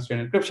of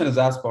pre-constrained encryption is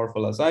as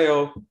powerful as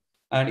IO.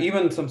 And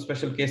even some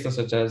special cases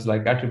such as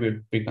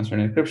attribute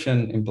pre-constrained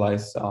encryption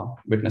implies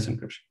witness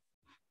encryption.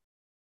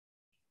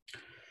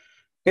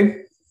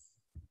 Okay.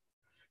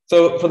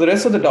 So for the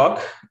rest of the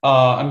talk,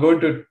 I'm going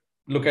to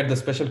look at the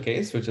special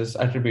case, which is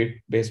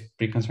attribute-based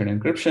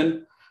pre-constrained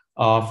encryption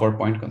for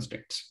point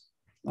constraints.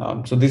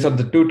 So these are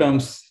the two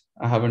terms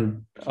I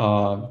haven't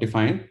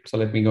defined. So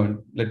let me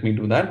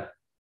do that.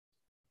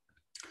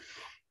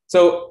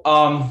 So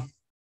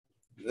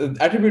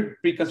attribute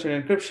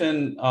pre-constrained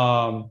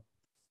encryption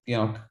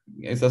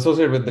is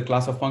associated with the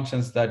class of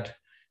functions that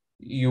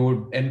you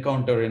would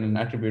encounter in an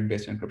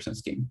attribute-based encryption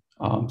scheme.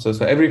 So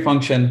every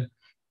function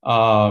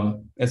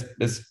is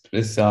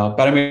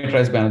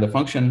parameterized by another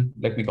function.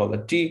 Let me call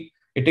that G.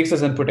 It takes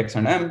as input X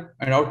and M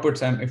and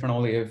outputs M if and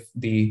only if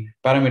the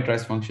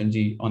parameterized function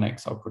G on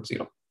X outputs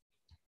 0.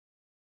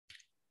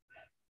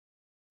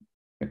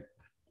 Okay.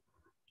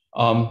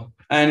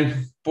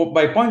 And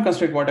by point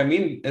constraint, what I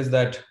mean is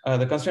that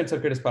the constraint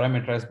circuit is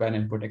parameterized by an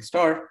input X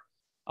star.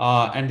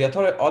 And the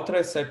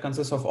authorized set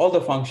consists of all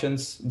the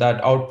functions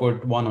that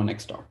output 1 on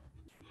X star.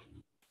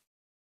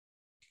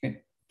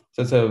 Okay.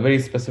 So it's a very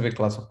specific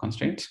class of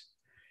constraints.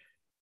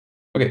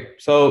 Okay,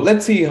 so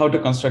let's see how to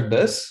construct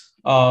this.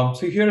 So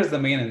here is the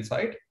main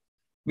insight.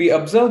 We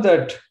observe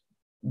that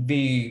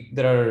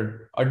there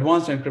are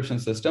advanced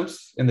encryption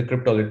systems in the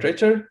crypto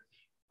literature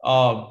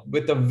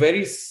with a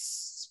very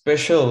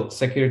special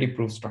security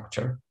proof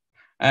structure.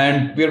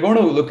 And we are going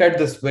to look at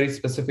this very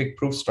specific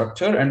proof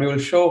structure, and we will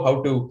show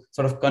how to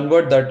sort of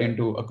convert that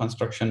into a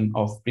construction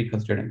of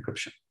pre-constrained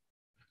encryption.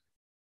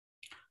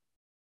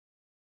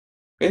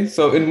 Okay,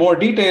 so in more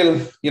detail,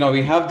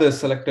 we have the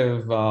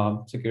selective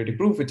security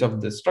proof, which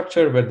of this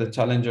structure where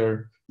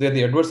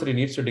the adversary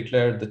needs to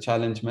declare the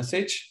challenge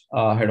message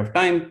ahead of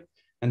time,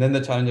 and then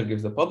the challenger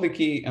gives the public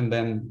key, and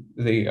then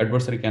the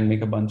adversary can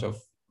make a bunch of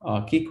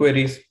key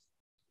queries.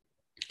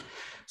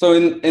 So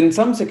in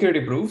some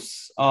security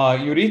proofs,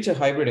 you reach a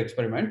hybrid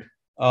experiment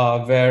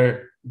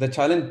where the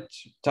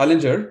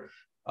challenger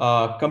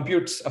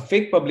computes a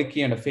fake public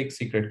key and a fake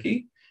secret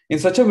key in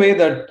such a way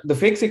that the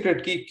fake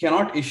secret key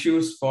cannot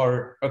issue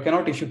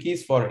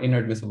keys for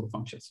inadmissible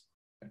functions.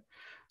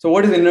 So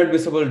what is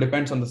inadmissible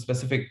depends on the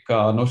specific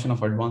notion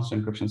of advanced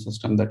encryption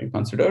system that you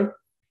consider.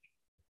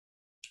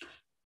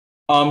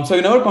 So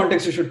in our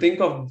context, you should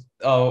think of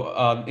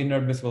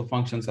inadmissible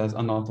functions as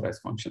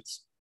unauthorized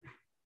functions.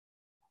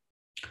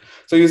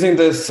 So using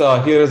this,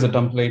 here is a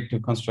template to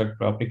construct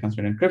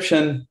pre-constrained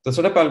encryption. The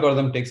setup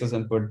algorithm takes as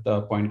input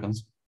the point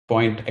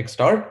X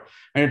star,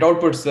 and it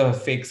outputs the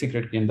fake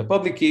secret key and the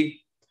public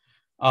key.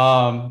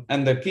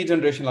 And the key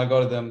generation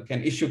algorithm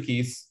can issue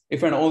keys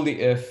if and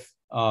only if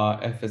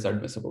F is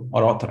admissible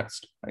or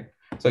authorized. Right?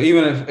 So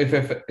even if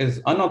F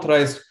is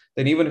unauthorized,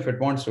 then even if it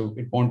wants to,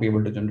 it won't be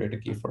able to generate a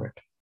key for it.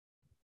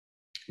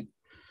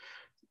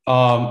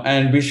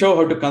 And we show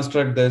how to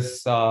construct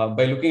this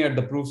by looking at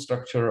the proof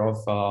structure of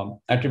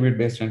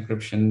attribute-based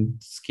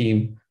encryption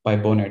scheme by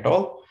Boyle et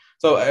al.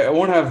 So I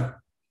won't have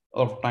a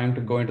lot of time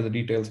to go into the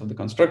details of the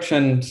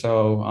construction,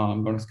 so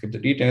I'm going to skip the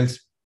details.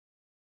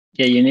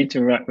 Yeah, you need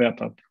to wrap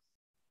up.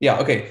 Yeah,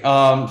 okay.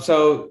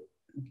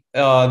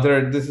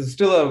 This is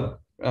still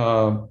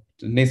a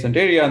nascent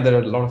area, and there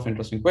are a lot of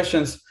interesting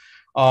questions.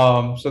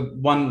 So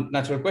one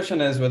natural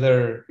question is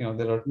whether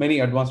there are many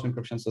advanced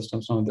encryption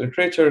systems in the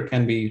literature.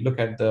 Can we look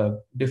at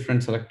the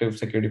different selective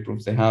security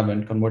proofs they have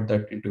and convert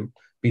that into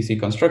PC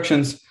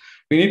constructions?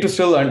 We need to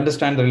still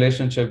understand the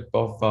relationship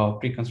of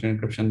pre-constrained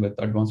encryption with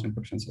advanced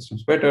encryption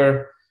systems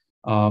better.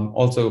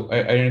 Also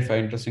identify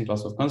interesting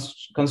class of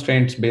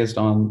constraints based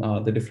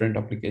on the different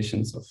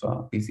applications of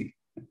PC.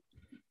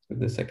 With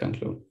this, I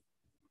conclude.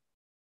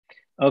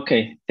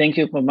 Okay, thank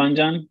you,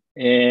 Prabhanjan.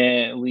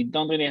 We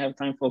don't really have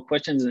time for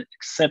questions,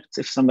 except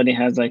if somebody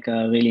has a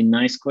really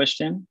nice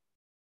question.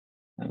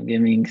 I'm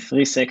giving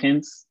 3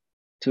 seconds,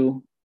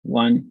 2,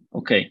 1,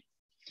 okay.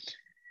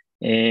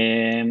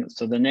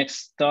 So the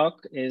next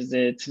talk is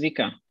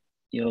Zvika.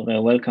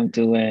 You're welcome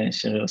to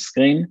share your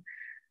screen.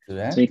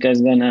 Zvika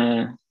is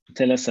gonna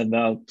tell us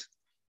about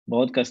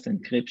broadcast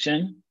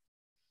encryption.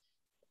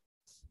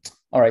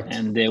 All right.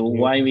 And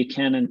why we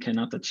can and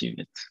cannot achieve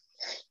it.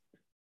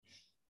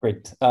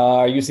 Great.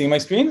 Are you seeing my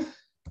screen?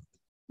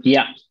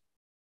 Yeah.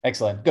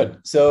 Excellent. Good.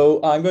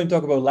 So I'm going to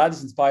talk about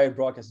Lattice-Inspired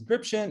broadcast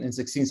encryption in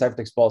 16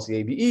 Ciphertext-Policy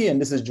ABE,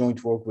 and this is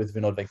joint work with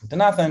Vinod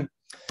Vaikuntanathan.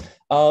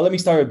 Let me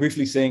start by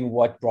briefly saying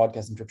what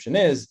broadcast encryption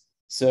is.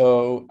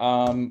 So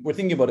we're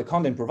thinking about a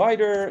content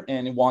provider,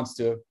 and it wants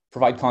to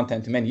provide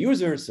content to many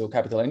users, so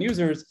capital N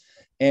users.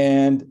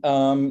 And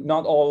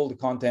not all the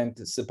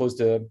content is supposed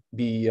to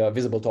be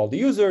visible to all the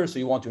users. So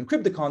you want to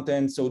encrypt the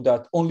content so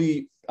that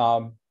only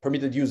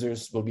permitted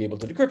users will be able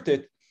to decrypt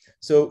it.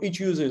 So each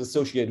user is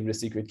associated with a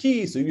secret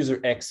key. So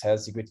user X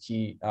has secret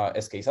key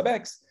SK sub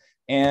X.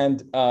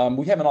 And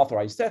we have an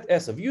authorized set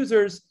S of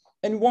users.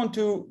 And we want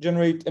to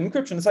generate an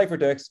encryption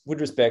ciphertext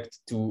with respect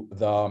to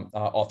the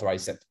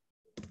authorized set.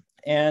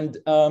 And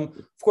of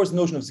course, the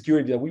notion of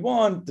security that we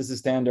want, this is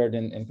standard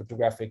in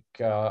cryptographic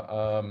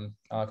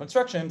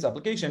constructions,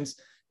 applications,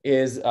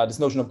 is this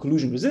notion of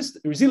collusion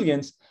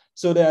resilience,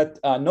 so that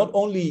not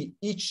only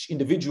each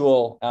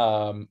individual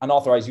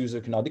unauthorized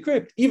user cannot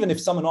decrypt, even if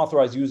some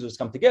unauthorized users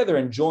come together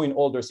and join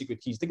all their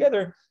secret keys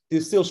together, they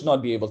still should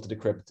not be able to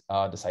decrypt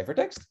the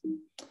ciphertext.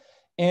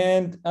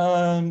 And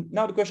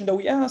now the question that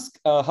we ask,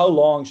 how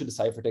long should the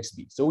ciphertext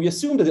be? So we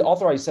assume that the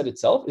authorized set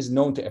itself is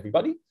known to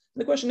everybody.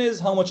 The question is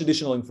how much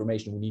additional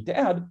information we need to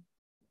add.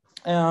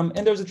 And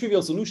there's a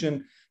trivial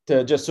solution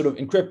to just sort of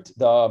encrypt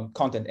the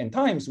content n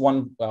times,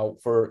 one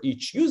for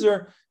each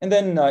user, and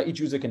then each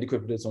user can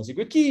decrypt with its own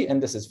secret key,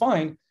 and this is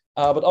fine.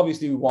 But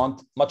obviously we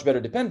want much better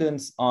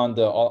dependence on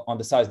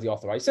the size of the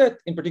authorized set,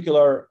 in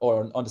particular,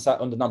 or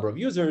on the number of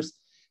users.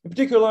 In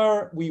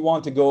particular, we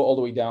want to go all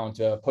the way down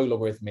to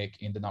polylogarithmic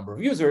in the number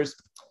of users.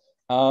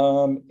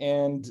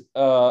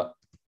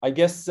 I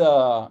guess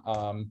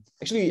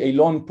actually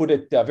Eylon put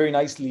it very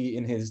nicely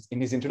in his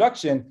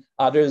introduction.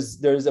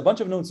 There's a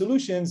bunch of known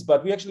solutions,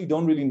 but we actually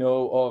don't really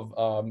know of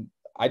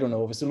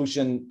of a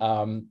solution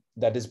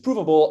that is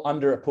provable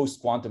under a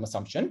post-quantum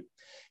assumption.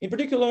 In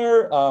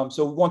particular,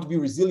 so we want to be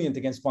resilient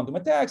against quantum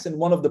attacks, and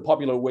one of the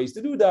popular ways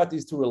to do that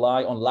is to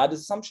rely on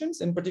lattice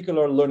assumptions, in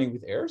particular learning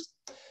with errors.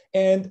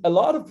 And a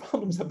lot of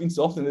problems have been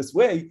solved in this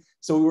way.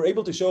 So we were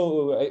able to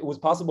show, it was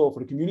possible for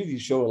the community to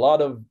show a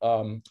lot of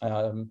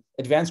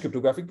advanced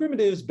cryptographic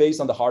primitives based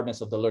on the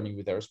hardness of the learning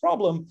with errors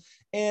problem.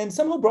 And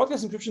somehow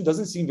broadcast encryption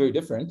doesn't seem very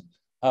different.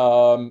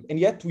 And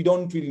yet we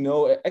don't really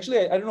know,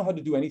 actually, I don't know how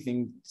to do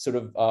anything sort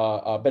of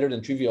better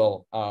than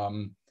trivial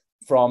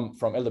from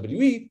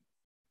LWE.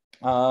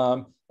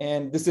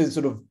 And this is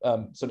sort of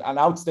an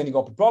outstanding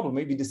open problem.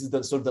 Maybe this is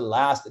the sort of the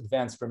last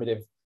advanced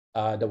primitive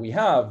that we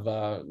have,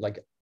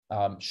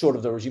 short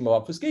of the regime of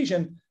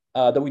obfuscation,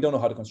 that we don't know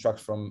how to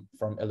construct from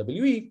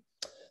LWE.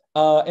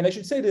 And I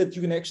should say that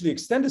you can actually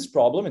extend this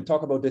problem and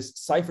talk about this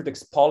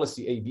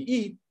Ciphertext-Policy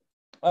ABE,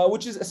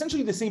 which is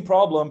essentially the same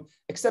problem,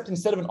 except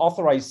instead of an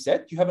authorized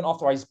set, you have an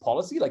authorized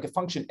policy, like a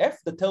function f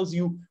that tells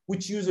you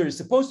which user is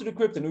supposed to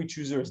decrypt and which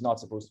user is not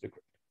supposed to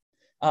decrypt.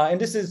 And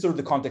this is sort of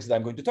the context that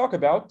I'm going to talk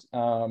about.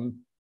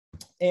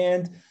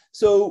 And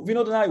so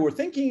Vinod and I were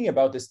thinking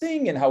about this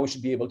thing and how we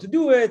should be able to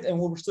do it. And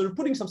we were sort of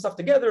putting some stuff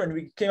together and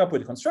we came up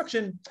with a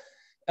construction.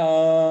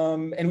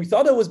 And we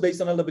thought it was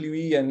based on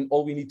LWE and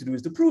all we need to do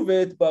is to prove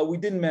it, but we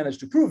didn't manage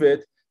to prove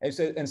it.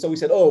 And so we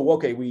said, oh,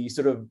 okay, we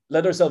sort of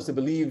led ourselves to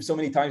believe so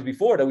many times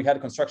before that we had a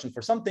construction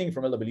for something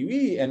from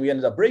LWE and we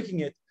ended up breaking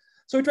it.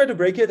 So we tried to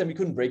break it and we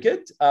couldn't break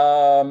it.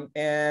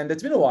 And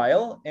it's been a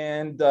while.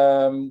 And,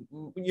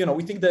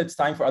 we think that it's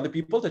time for other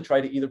people to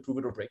try to either prove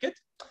it or break it.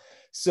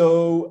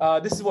 So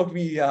this is what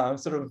we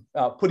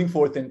putting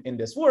forth in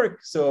this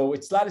work. So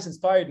it's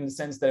lattice-inspired in the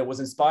sense that it was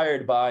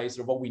inspired by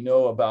sort of what we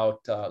know about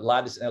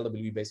lattice and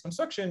LWE-based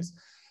constructions.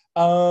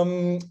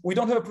 We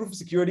don't have a proof of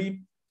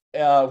security.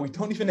 We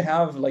don't even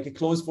have like a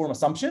closed form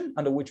assumption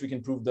under which we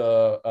can prove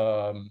the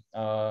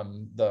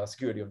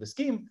security of the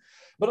scheme.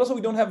 But also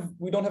we don't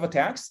have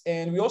attacks,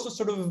 and we also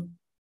sort of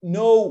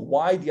know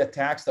why the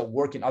attacks that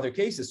work in other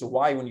cases. So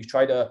why, when you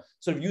try to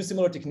sort of use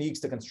similar techniques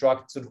to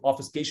construct sort of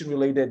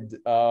obfuscation-related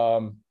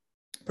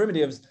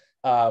primitives,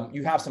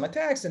 you have some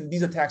attacks, and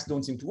these attacks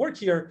don't seem to work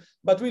here.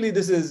 But really,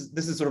 this is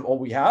sort of all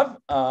we have.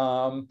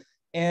 So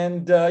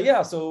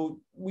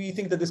we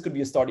think that this could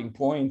be a starting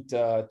point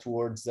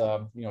towards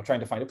trying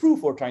to find a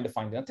proof or trying to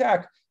find an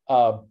attack.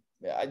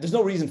 There's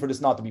no reason for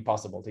this not to be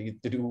possible to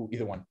do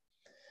either one.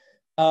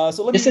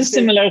 This is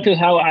similar to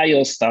how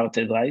IO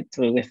started, right?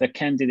 So with a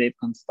candidate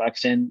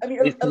construction,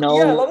 with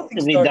no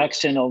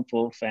reduction of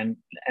proof, and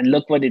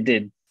look what it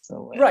did.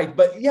 So right,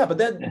 but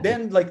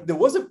then like there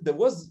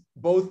was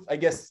both, I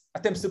guess,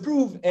 attempts to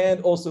prove and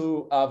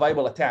also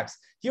viable attacks.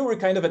 Here we're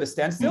kind of at a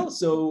standstill.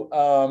 So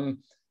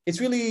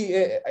it's really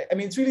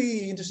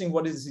interesting.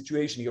 What is the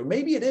situation here?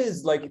 Maybe it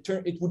is like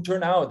it would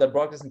turn out that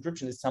broadcast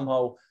encryption is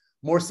somehow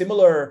more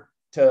similar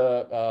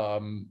to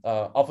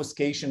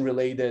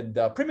obfuscation-related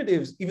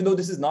primitives, even though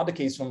this is not the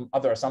case from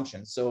other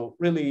assumptions. So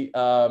really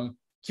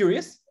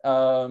curious,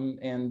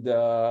 and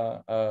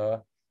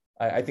I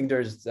think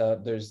there's a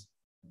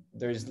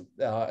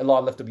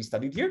lot left to be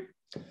studied here.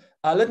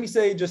 Let me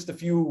say just a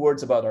few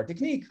words about our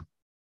technique.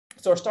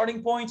 So our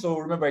starting point. So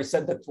remember, I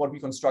said that what we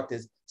construct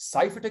is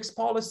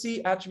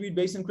ciphertext-policy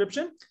attribute-based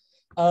encryption.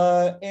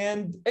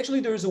 And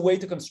actually, there is a way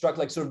to construct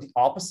like sort of the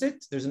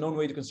opposite. There's a known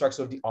way to construct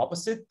sort of the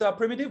opposite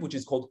primitive, which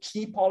is called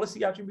key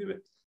policy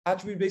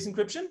attribute-based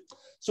encryption.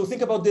 So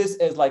think about this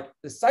as like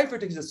the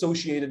ciphertext is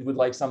associated with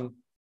like some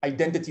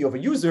identity of a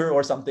user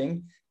or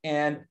something.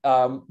 And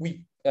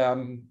we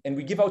and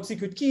we give out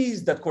secret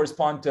keys that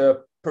correspond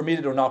to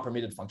permitted or not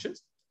permitted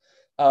functions.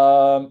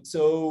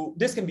 So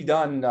this can be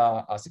done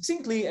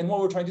succinctly, and what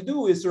we're trying to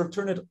do is sort of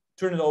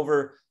turn it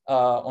over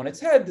on its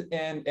head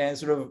and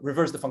sort of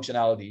reverse the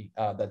functionality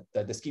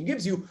that the scheme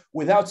gives you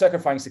without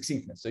sacrificing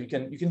succinctness. So you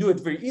can do it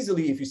very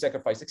easily if you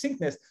sacrifice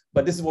succinctness,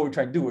 but this is what we're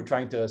trying to do. We're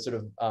trying to sort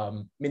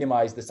of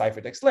minimize the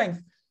ciphertext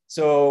length.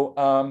 So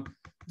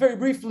very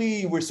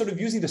briefly, we're sort of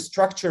using the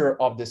structure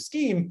of the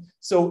scheme.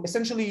 So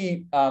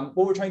essentially, what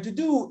we're trying to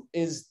do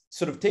is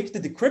sort of take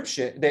the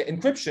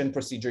encryption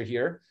procedure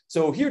here.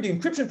 So here, the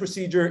encryption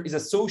procedure is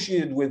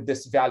associated with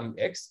this value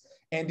X.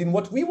 And in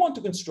what we want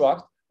to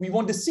construct, we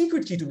want the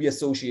secret key to be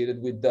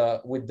associated with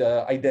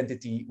the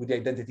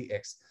identity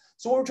X.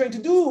 So what we're trying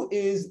to do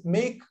is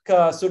make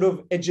sort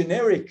of a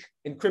generic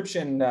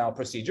encryption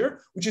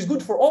procedure, which is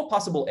good for all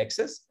possible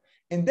X's.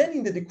 And then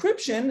in the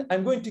decryption,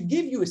 I'm going to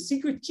give you a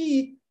secret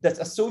key that's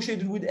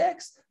associated with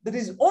X that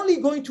is only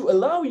going to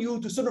allow you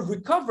to sort of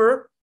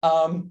recover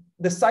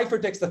the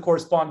ciphertext that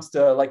corresponds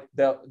to like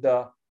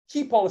the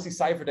key policy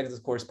ciphertext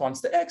that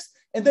corresponds to X,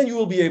 and then you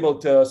will be able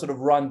to sort of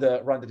run the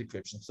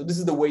decryption. So this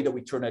is the way that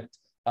we turn it.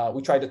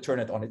 We try to turn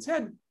it on its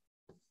head,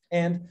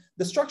 and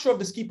the structure of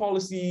this key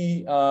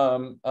policy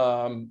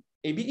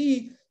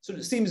ABE sort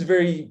of seems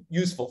very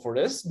useful for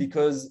this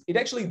because it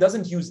actually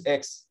doesn't use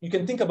X. You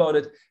can think about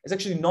it as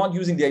actually not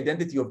using the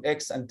identity of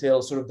X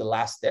until sort of the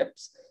last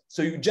steps.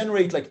 So you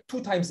generate like 2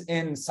 times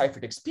n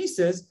ciphertext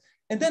pieces,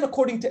 and then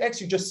according to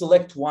X, you just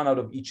select one out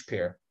of each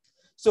pair.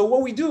 So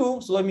what we do,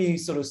 so let me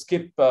sort of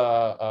skip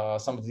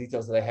some of the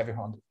details that I have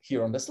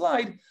here on the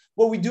slide.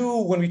 What we do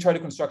when we try to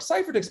construct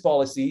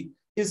Ciphertext-Policy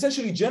is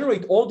essentially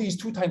generate all these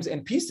 2 times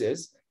n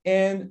pieces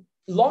and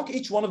lock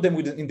each one of them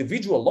with an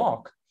individual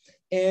lock.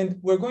 And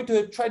we're going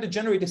to try to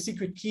generate a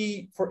secret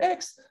key for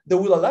X that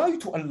will allow you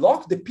to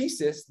unlock the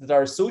pieces that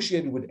are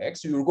associated with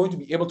X. So you're going to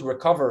be able to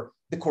recover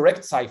the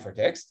correct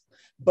ciphertext,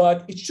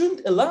 but it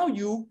shouldn't allow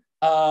you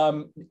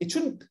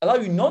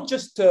not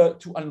just to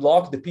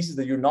unlock the pieces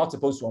that you're not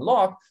supposed to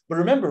unlock, but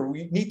remember,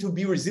 we need to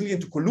be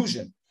resilient to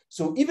collusion.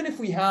 So even if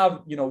we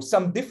have,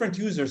 some different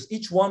users,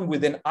 each one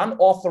with an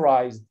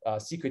unauthorized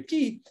secret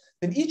key,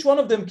 then each one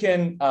of them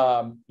can,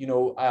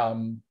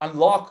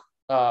 unlock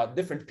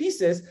different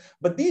pieces,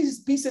 but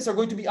these pieces are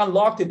going to be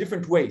unlocked in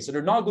different ways. So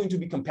they're not going to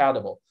be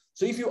compatible.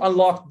 So if you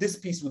unlock this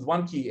piece with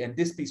one key and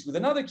this piece with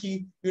another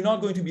key, you're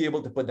not going to be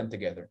able to put them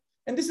together.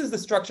 And this is the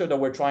structure that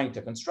we're trying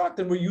to construct.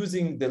 And we're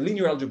using the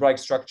linear algebraic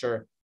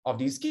structure of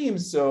these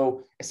schemes.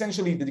 So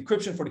essentially the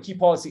decryption for the key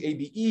policy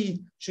ABE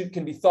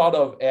can be thought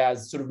of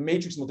as sort of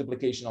matrix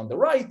multiplication on the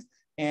right.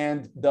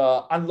 And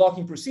the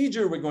unlocking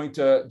procedure, we're going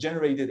to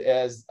generate it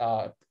as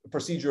a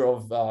procedure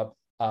of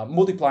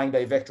multiplying by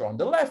a vector on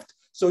the left.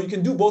 So you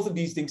can do both of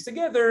these things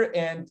together.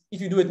 And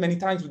if you do it many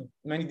times with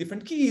many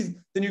different keys,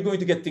 then you're going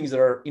to get things that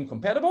are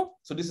incompatible.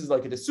 So this is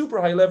like at a super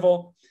high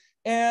level.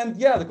 And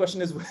yeah, the question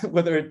is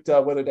whether it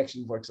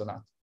actually works or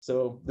not.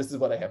 So this is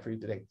what I have for you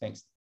today.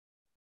 Thanks.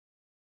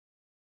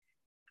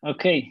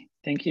 Okay,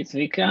 thank you,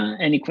 Zvika.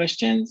 Any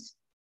questions?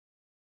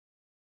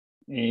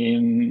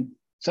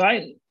 So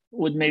I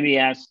would maybe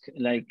ask,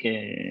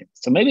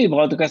 so maybe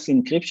broadcast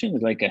encryption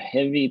is like a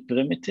heavy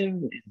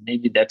primitive.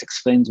 Maybe that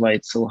explains why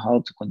it's so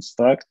hard to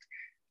construct.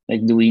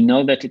 Like, do we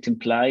know that it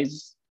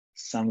implies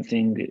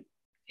something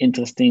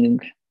interesting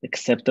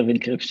except of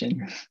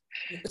encryption?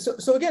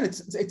 So again,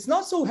 it's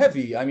not so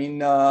heavy. I mean,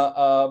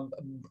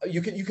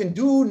 you can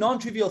do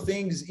non-trivial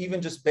things, even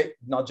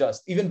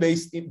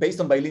based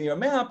on bilinear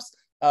maps,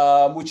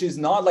 which is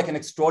not like an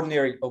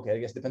extraordinary. Okay, I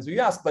guess depends who you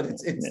ask, but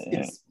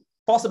it's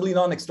possibly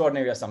not an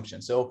extraordinary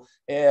assumption. So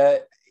I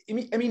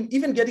mean,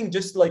 even getting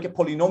just like a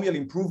polynomial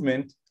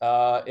improvement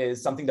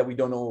is something that we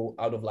don't know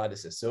out of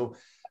lattices. So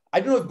I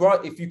don't know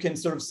if you can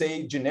sort of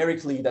say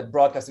generically that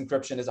broadcast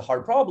encryption is a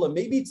hard problem.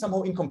 Maybe it's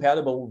somehow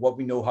incompatible with what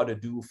we know how to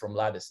do from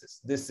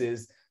lattices. This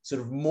is sort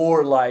of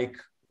more like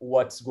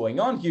what's going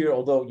on here,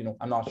 although,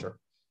 I'm not sure.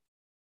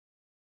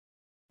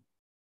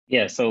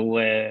 Yeah,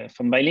 so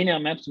from bilinear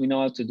maps, we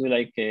know how to do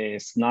like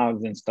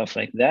snags and stuff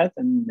like that.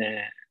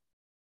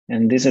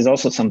 And this is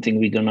also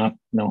something we do not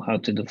know how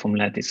to do from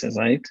lattices,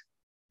 right?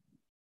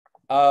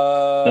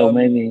 So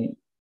maybe...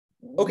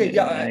 Okay,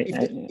 yeah.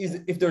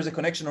 If there's a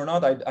connection or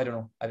not, I don't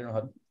know. I don't know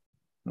how.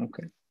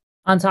 Okay.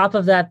 On top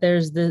of that,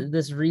 there's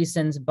this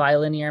recent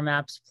bilinear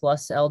maps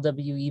plus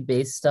LWE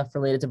based stuff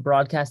related to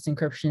broadcast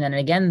encryption, and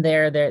again,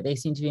 they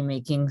seem to be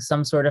making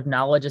some sort of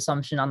knowledge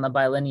assumption on the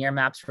bilinear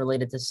maps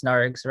related to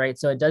snargs, right?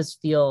 So it does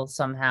feel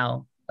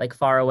somehow like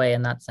far away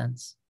in that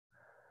sense.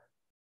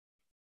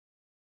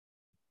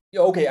 Yeah,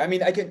 okay. I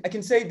mean, I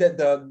can say that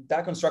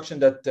that construction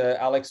that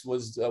Alex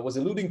was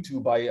alluding to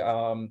by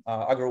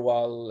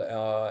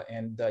Agrawal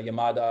and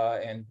Yamada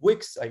and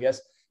Wicks, I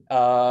guess,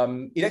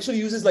 it actually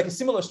uses like a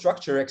similar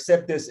structure,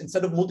 except this,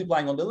 instead of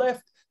multiplying on the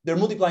left, they're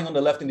multiplying on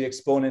the left in the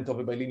exponent of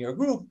a bilinear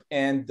group,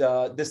 and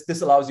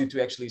this allows you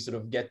to actually sort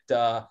of get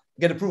a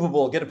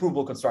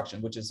provable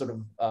construction, which is sort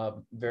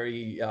of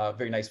very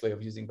nice way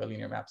of using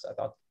bilinear maps, I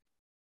thought.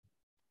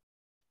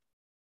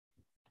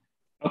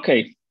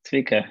 Okay,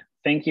 Zvika.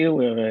 thank you.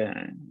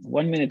 We're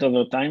 1 minute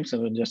over time, so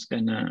we're just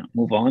gonna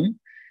move on.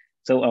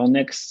 So our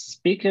next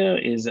speaker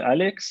is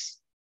Alex,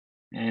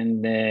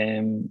 and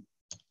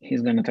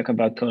he's gonna talk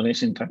about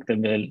correlation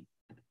tractable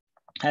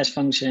hash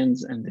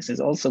functions, and this is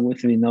also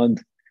with Vinod.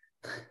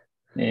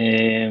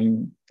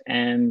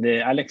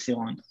 Alex, you're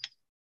on.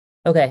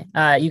 Okay,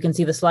 you can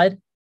see the slide?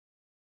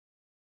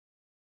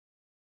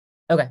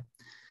 Okay.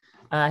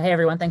 Hey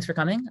everyone, thanks for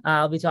coming.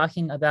 I'll be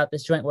talking about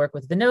this joint work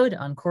with Vinod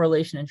on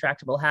correlation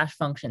intractable hash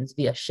functions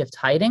via shift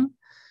hiding.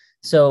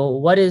 So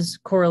what is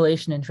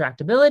correlation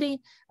intractability?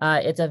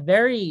 It's a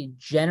very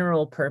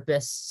general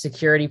purpose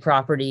security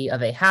property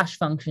of a hash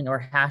function or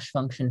hash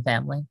function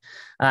family.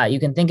 You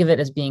can think of it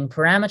as being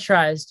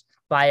parameterized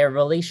by a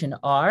relation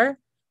R,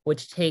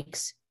 which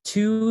takes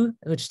t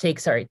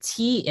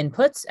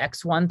inputs,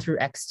 x1 through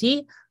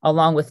xt,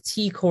 along with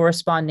t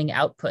corresponding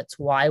outputs,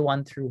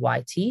 y1 through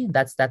yt.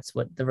 That's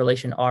what the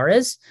relation R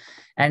is.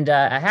 And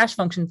a hash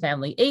function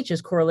family H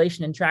is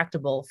correlation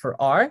intractable for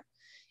R.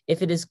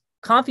 If it is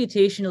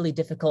computationally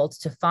difficult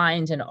to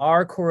find an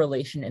R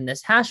correlation in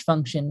this hash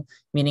function,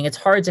 meaning it's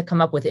hard to come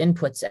up with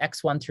inputs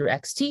x1 through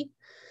xt,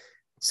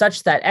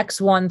 such that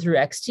x1 through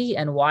xt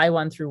and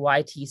y1 through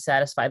yt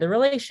satisfy the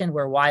relation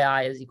where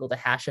yi is equal to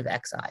hash of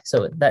xi.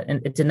 So that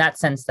it's in that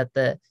sense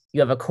that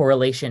you have a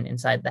correlation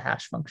inside the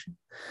hash function.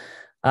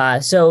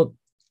 So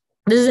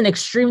this is an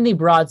extremely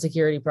broad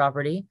security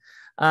property.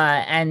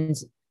 And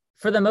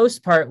for the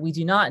most part, we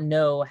do not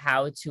know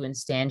how to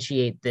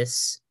instantiate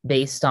this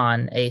based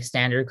on a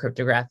standard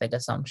cryptographic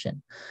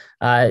assumption.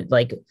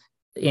 Like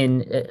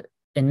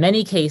in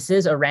many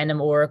cases, a random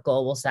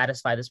oracle will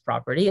satisfy this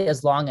property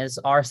as long as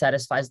R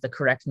satisfies the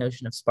correct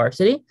notion of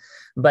sparsity.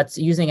 But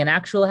using an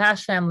actual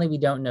hash family, we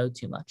don't know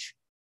too much.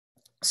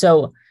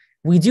 So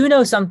we do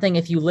know something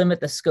if you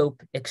limit the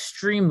scope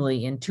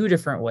extremely in two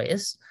different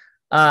ways.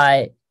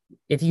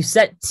 If you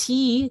set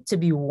T to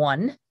be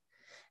 1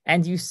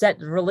 and you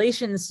set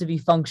relations to be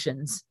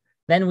functions,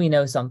 then we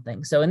know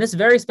something. So in this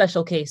very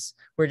special case,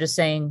 we're just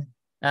saying,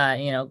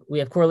 we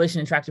have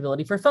correlation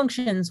intractability for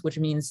functions, which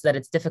means that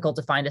it's difficult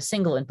to find a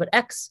single input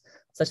x,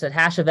 such that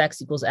hash of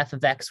x equals f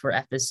of x, where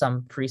f is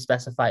some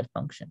pre-specified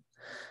function.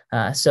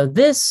 So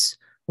this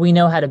we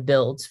know how to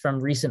build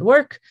from recent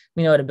work.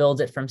 We know how to build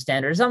it from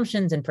standard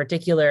assumptions, in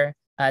particular,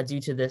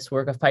 due to this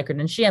work of Pikert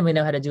and Shia, we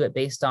know how to do it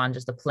based on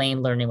just a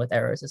plain learning with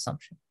errors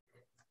assumption.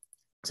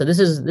 So this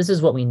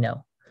is what we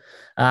know.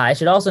 I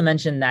should also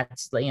mention that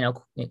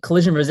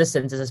collision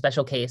resistance is a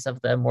special case of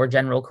the more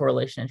general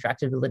correlation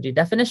intractability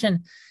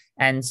definition,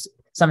 and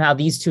somehow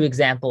these two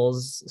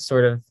examples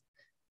sort of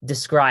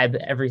describe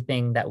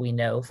everything that we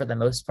know for the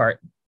most part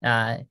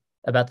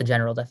about the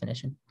general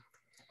definition.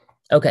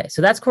 Okay,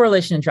 so that's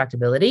correlation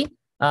intractability.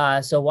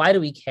 So why do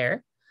we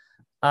care?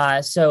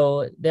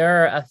 So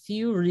there are a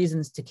few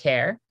reasons to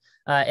care.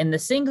 In the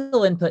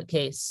single input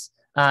case,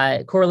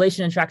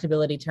 correlation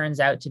intractability turns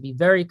out to be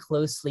very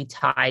closely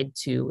tied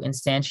to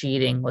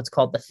instantiating what's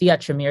called the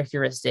Fiat-Shamir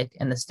heuristic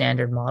in the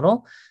standard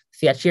model.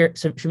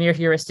 Fiat-Shamir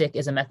heuristic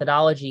is a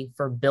methodology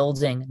for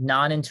building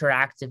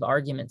non-interactive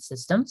argument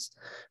systems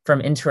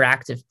from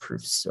interactive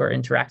proofs or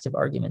interactive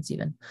arguments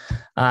even.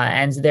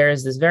 And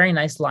there's this very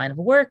nice line of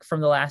work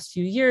from the last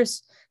few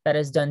years that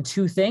has done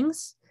two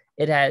things.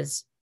 It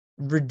has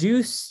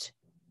reduced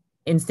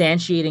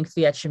instantiating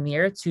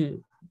Fiat-Shamir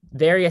to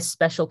various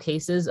special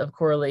cases of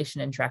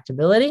correlation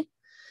intractability.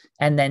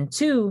 And then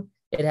two,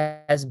 it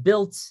has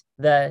built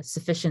the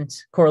sufficient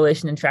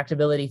correlation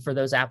intractability for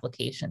those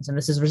applications. And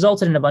this has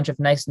resulted in a bunch of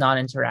nice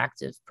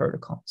non-interactive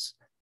protocols.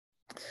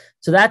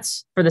 So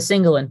that's for the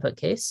single input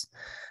case.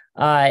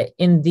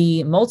 In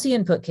the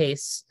multi-input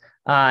case,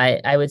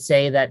 I would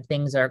say that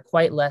things are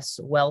quite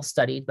less well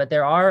studied, but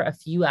there are a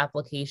few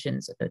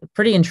applications,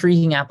 pretty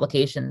intriguing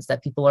applications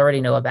that people already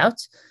know about.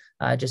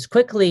 Just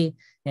quickly,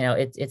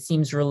 it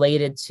seems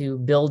related to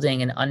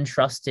building an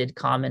untrusted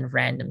common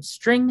random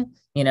string,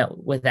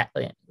 with that,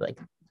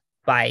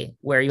 by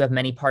where you have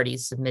many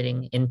parties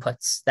submitting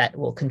inputs that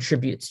will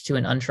contribute to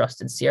an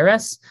untrusted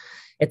CRS.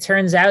 It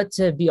turns out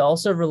to be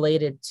also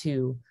related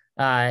to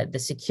the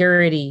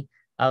security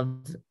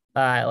of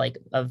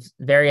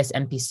various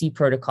MPC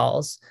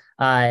protocols.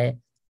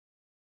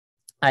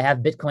 I have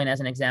Bitcoin as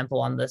an example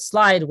on the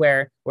slide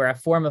where a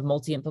form of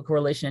multi-input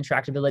correlation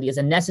intractability is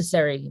a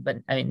necessary, but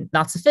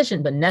not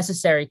sufficient, but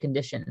necessary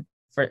condition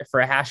for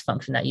a hash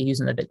function that you use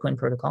in the Bitcoin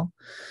protocol.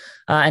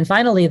 And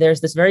finally,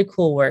 there's this very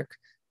cool work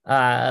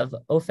of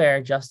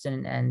Ofer,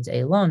 Justin, and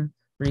Eylon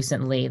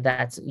recently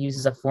that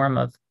uses a form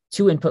of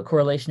two-input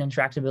correlation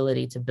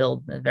intractability to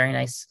build a very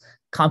nice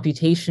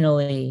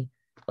computationally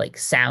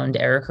sound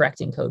error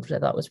correcting code, which I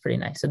thought was pretty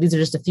nice. So these are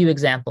just a few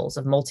examples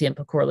of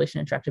multi-input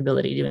correlation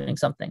intractability doing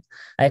something.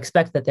 I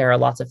expect that there are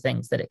lots of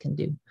things that it can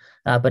do,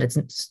 but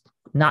it's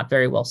not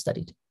very well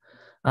studied.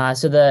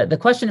 So the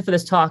question for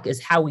this talk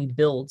is how we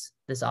build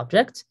this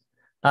object.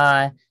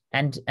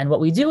 And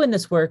what we do in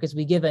this work is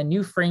we give a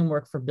new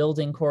framework for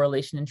building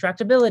correlation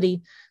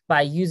intractability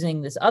by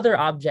using this other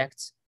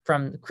object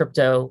from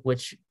crypto,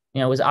 which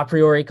was a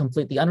priori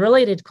completely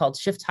unrelated, called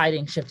shift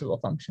hiding shiftable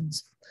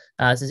functions.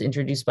 This is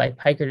introduced by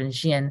Pikert and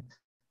Sheehan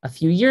a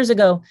few years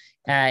ago,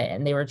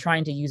 and they were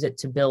trying to use it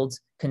to build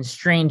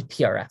constrained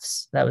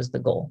PRFs. That was the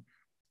goal.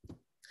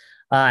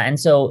 And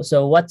so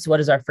what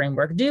does our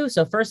framework do?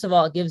 So first of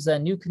all, it gives a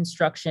new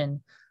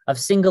construction of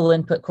single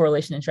input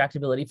correlation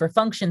intractability for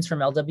functions from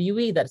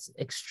LWE. That's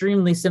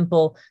extremely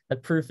simple. The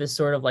proof is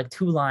sort of like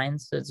 2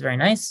 lines, so it's very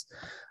nice.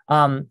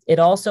 It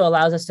also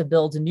allows us to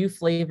build new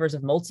flavors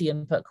of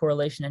multi-input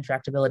correlation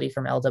intractability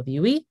from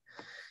LWE,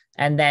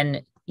 and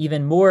then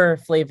even more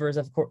flavors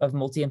of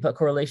multi-input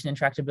correlation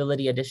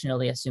intractability,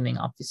 additionally assuming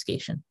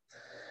obfuscation.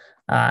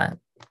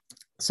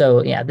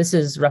 So yeah, this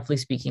is roughly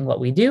speaking what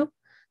we do.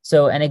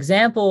 So an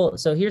example,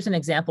 so here's an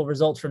example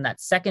result from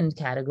that second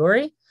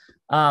category.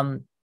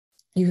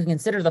 You can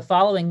consider the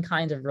following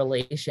kind of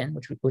relation,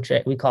 which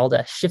we called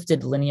a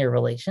shifted linear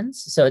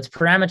relations. So it's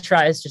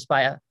parameterized just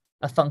by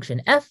a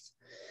function f,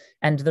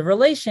 and the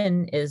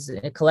relation is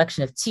a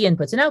collection of t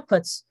inputs and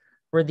outputs,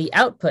 where the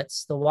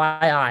outputs, the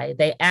yi,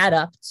 they add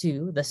up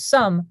to the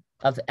sum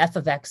of f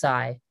of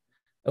xi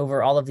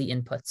over all of the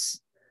inputs.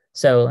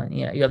 So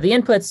you have the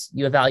inputs,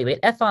 you evaluate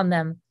f on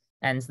them,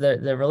 and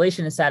the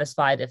relation is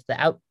satisfied if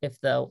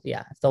the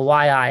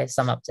yi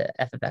sum up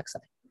to f of xi.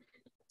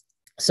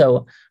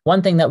 So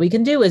one thing that we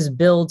can do is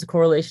build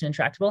correlation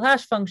intractable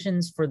hash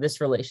functions for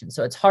this relation.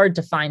 So it's hard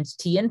to find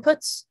t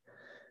inputs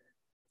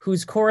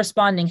whose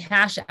corresponding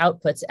hash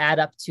outputs add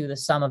up to the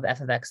sum of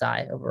f of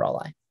xi over all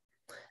i.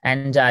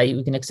 And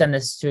we can extend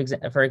this to,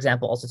 for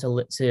example, also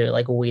to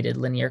like weighted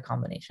linear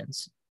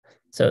combinations.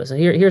 So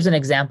here's an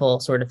example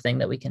sort of thing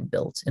that we can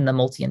build in the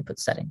multi-input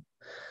setting.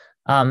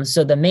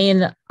 So the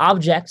main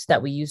object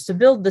that we use to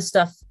build this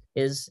stuff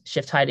is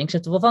shift-hiding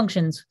shiftable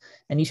functions,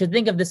 and you should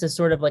think of this as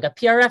sort of like a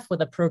PRF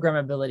with a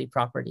programmability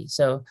property.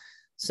 So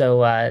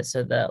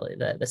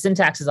the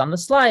syntax is on the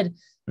slide.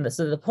 And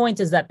so the point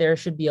is that there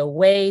should be a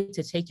way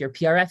to take your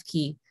PRF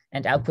key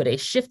and output a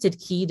shifted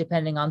key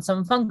depending on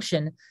some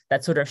function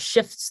that sort of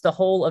shifts the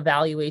whole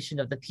evaluation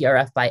of the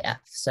PRF by f.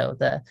 So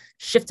the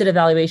shifted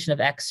evaluation of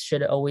x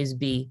should always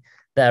be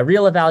the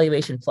real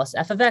evaluation plus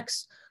f of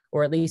x,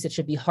 or at least it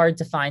should be hard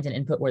to find an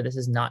input where this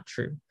is not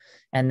true.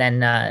 And then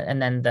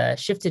the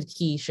shifted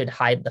key should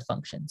hide the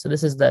function. So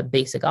this is the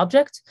basic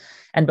object.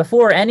 And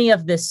before any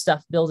of this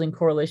stuff, building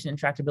correlation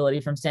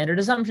intractability from standard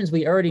assumptions,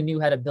 we already knew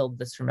how to build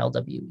this from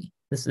LWE.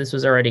 This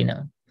was already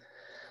known.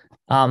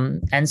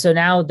 And so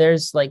now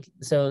there's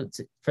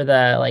for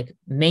the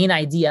main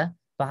idea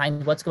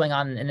behind what's going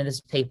on in this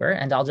paper,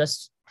 and I'll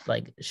just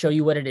show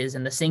you what it is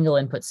in the single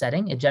input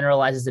setting. It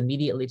generalizes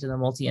immediately to the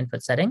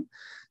multi-input setting.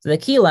 So the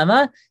key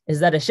lemma is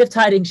that a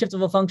shift-hiding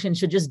shiftable function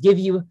should just give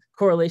you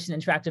correlation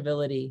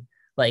intractability,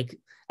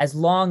 as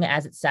long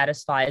as it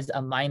satisfies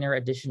a minor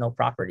additional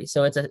property.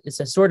 So it's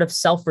a sort of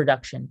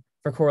self-reduction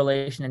for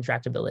correlation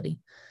intractability.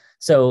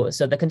 So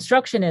the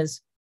construction is,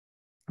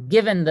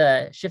 given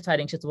the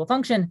shift-hiding shiftable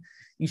function,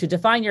 you should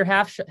define your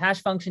hash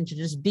function to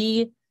just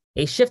be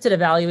a shifted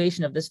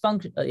evaluation of this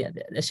function,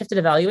 a shifted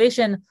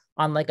evaluation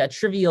on a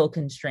trivial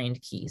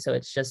constrained key. So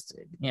it's just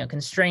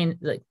constrained,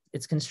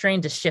 it's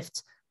constrained to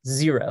shift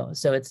 0.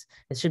 So it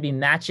should be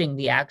matching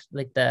the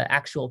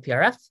actual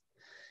PRF.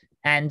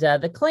 And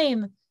the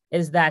claim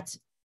is that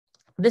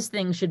this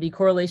thing should be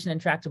correlation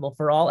intractable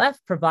for all f,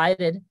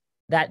 provided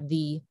that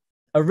the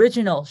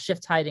original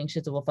shift-hiding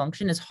shiftable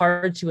function is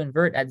hard to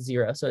invert at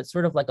 0. So it's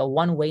sort of like a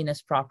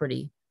one-wayness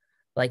property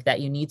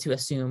that you need to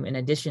assume in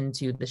addition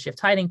to the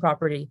shift-hiding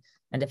property.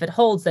 And if it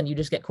holds, then you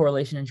just get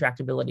correlation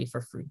intractability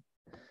for free.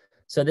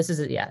 So this is,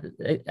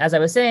 as I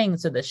was saying,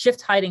 so the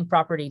shift-hiding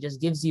property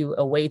just gives you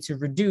a way to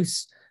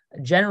reduce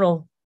a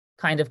general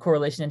kind of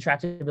correlation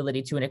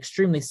intractability to an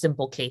extremely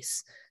simple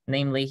case.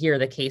 Namely, here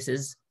the case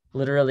is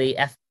literally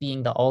f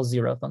being the all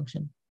 0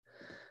 function.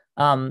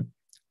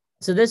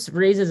 So this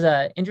raises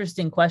another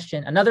interesting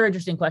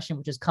question,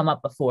 which has come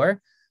up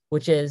before,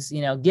 which is,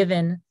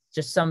 given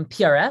just some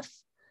PRF,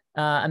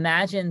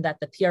 imagine that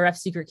the PRF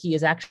secret key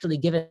is actually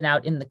given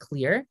out in the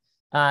clear.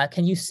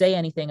 Can you say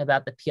anything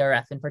about the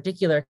PRF? In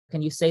particular,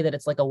 can you say that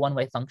it's like a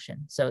one-way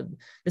function? So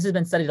this has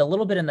been studied a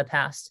little bit in the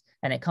past,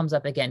 and it comes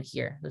up again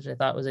here, which I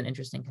thought was an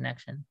interesting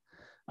connection.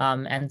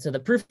 And so the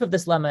proof of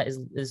this lemma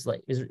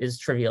is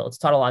trivial. It's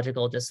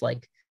tautological, just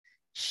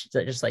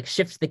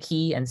shift the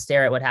key and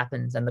stare at what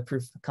happens, and the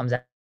proof comes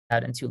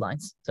out in 2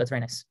 lines. So it's very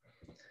nice.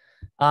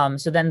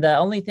 So then the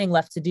only thing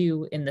left to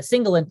do in the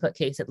single input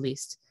case, at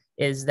least,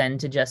 is then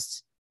to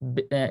just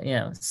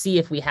see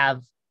if we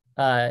have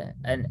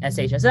an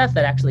SHSF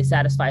that actually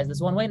satisfies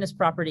this one-wayness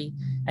property.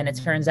 And it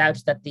turns out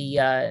that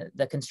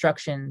the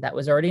construction that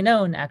was already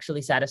known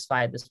actually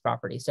satisfied this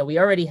property. So we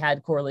already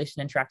had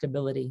correlation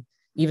intractability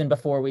even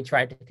before we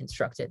tried to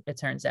construct it, it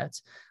turns out.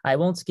 I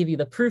won't give you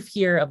the proof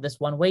here of this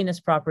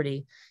one-wayness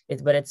property,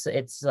 but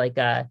it's like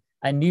a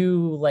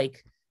new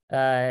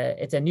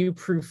it's a new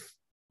proof,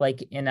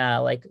 in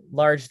a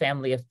large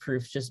family of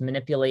proofs, just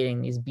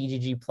manipulating these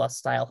BGG plus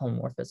style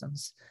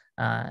homomorphisms.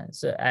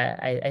 So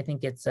I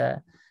think it's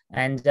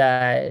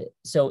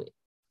so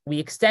we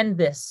extend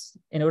this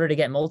in order to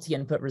get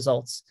multi-input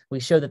results. We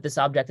show that this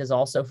object is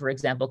also, for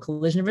example,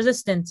 collision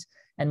resistant,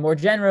 and more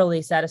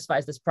generally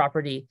satisfies this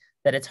property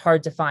that it's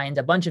hard to find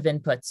a bunch of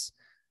inputs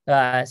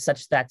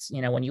such that,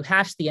 when you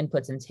hash the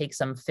inputs and take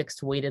some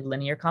fixed weighted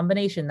linear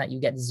combination, that you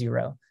get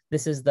 0.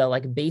 This is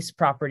the base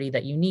property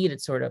that you need.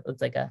 It's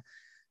like a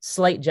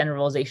slight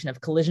generalization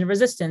of collision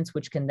resistance,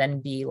 which can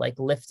then be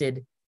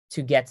lifted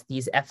to get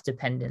these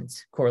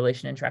F-dependent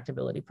correlation and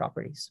tractability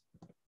properties.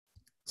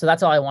 So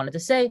that's all I wanted to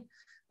say.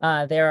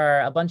 There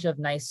are a bunch of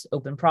nice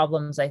open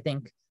problems, I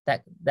think,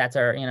 that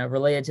are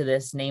related to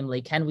this.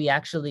 Namely, can we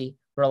actually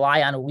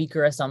rely on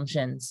weaker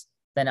assumptions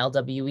than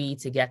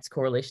LWE to get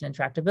correlation and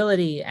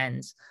tractability?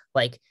 And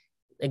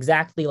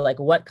exactly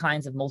what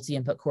kinds of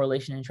multi-input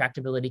correlation and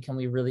tractability can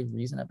we really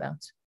reason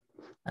about?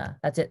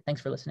 That's it.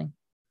 Thanks for listening.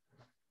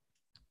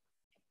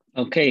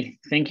 Okay,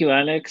 thank you,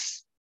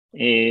 Alex.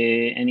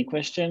 Any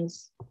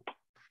questions?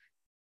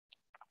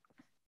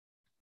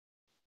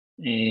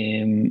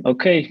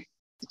 Okay,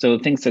 so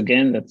thanks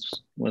again. That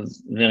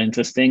was very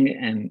interesting,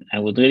 and I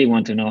would really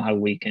want to know how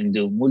we can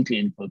do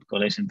multi-input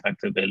correlation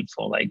tractable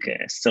for a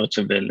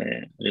searchable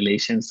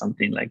relation,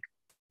 something like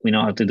we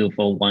know how to do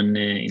for one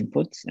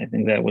input. I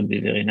think that would be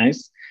very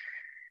nice.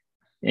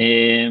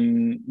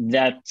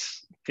 That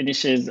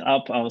finishes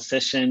up our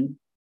session,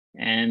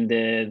 and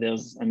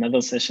there's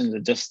another session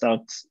that just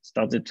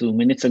started 2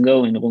 minutes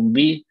ago in room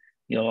B.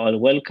 You're all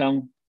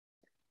welcome.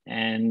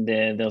 And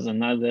there's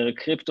another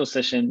crypto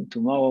session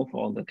tomorrow for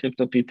all the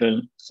crypto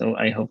people. So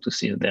I hope to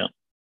see you there.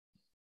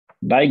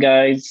 Bye,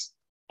 guys.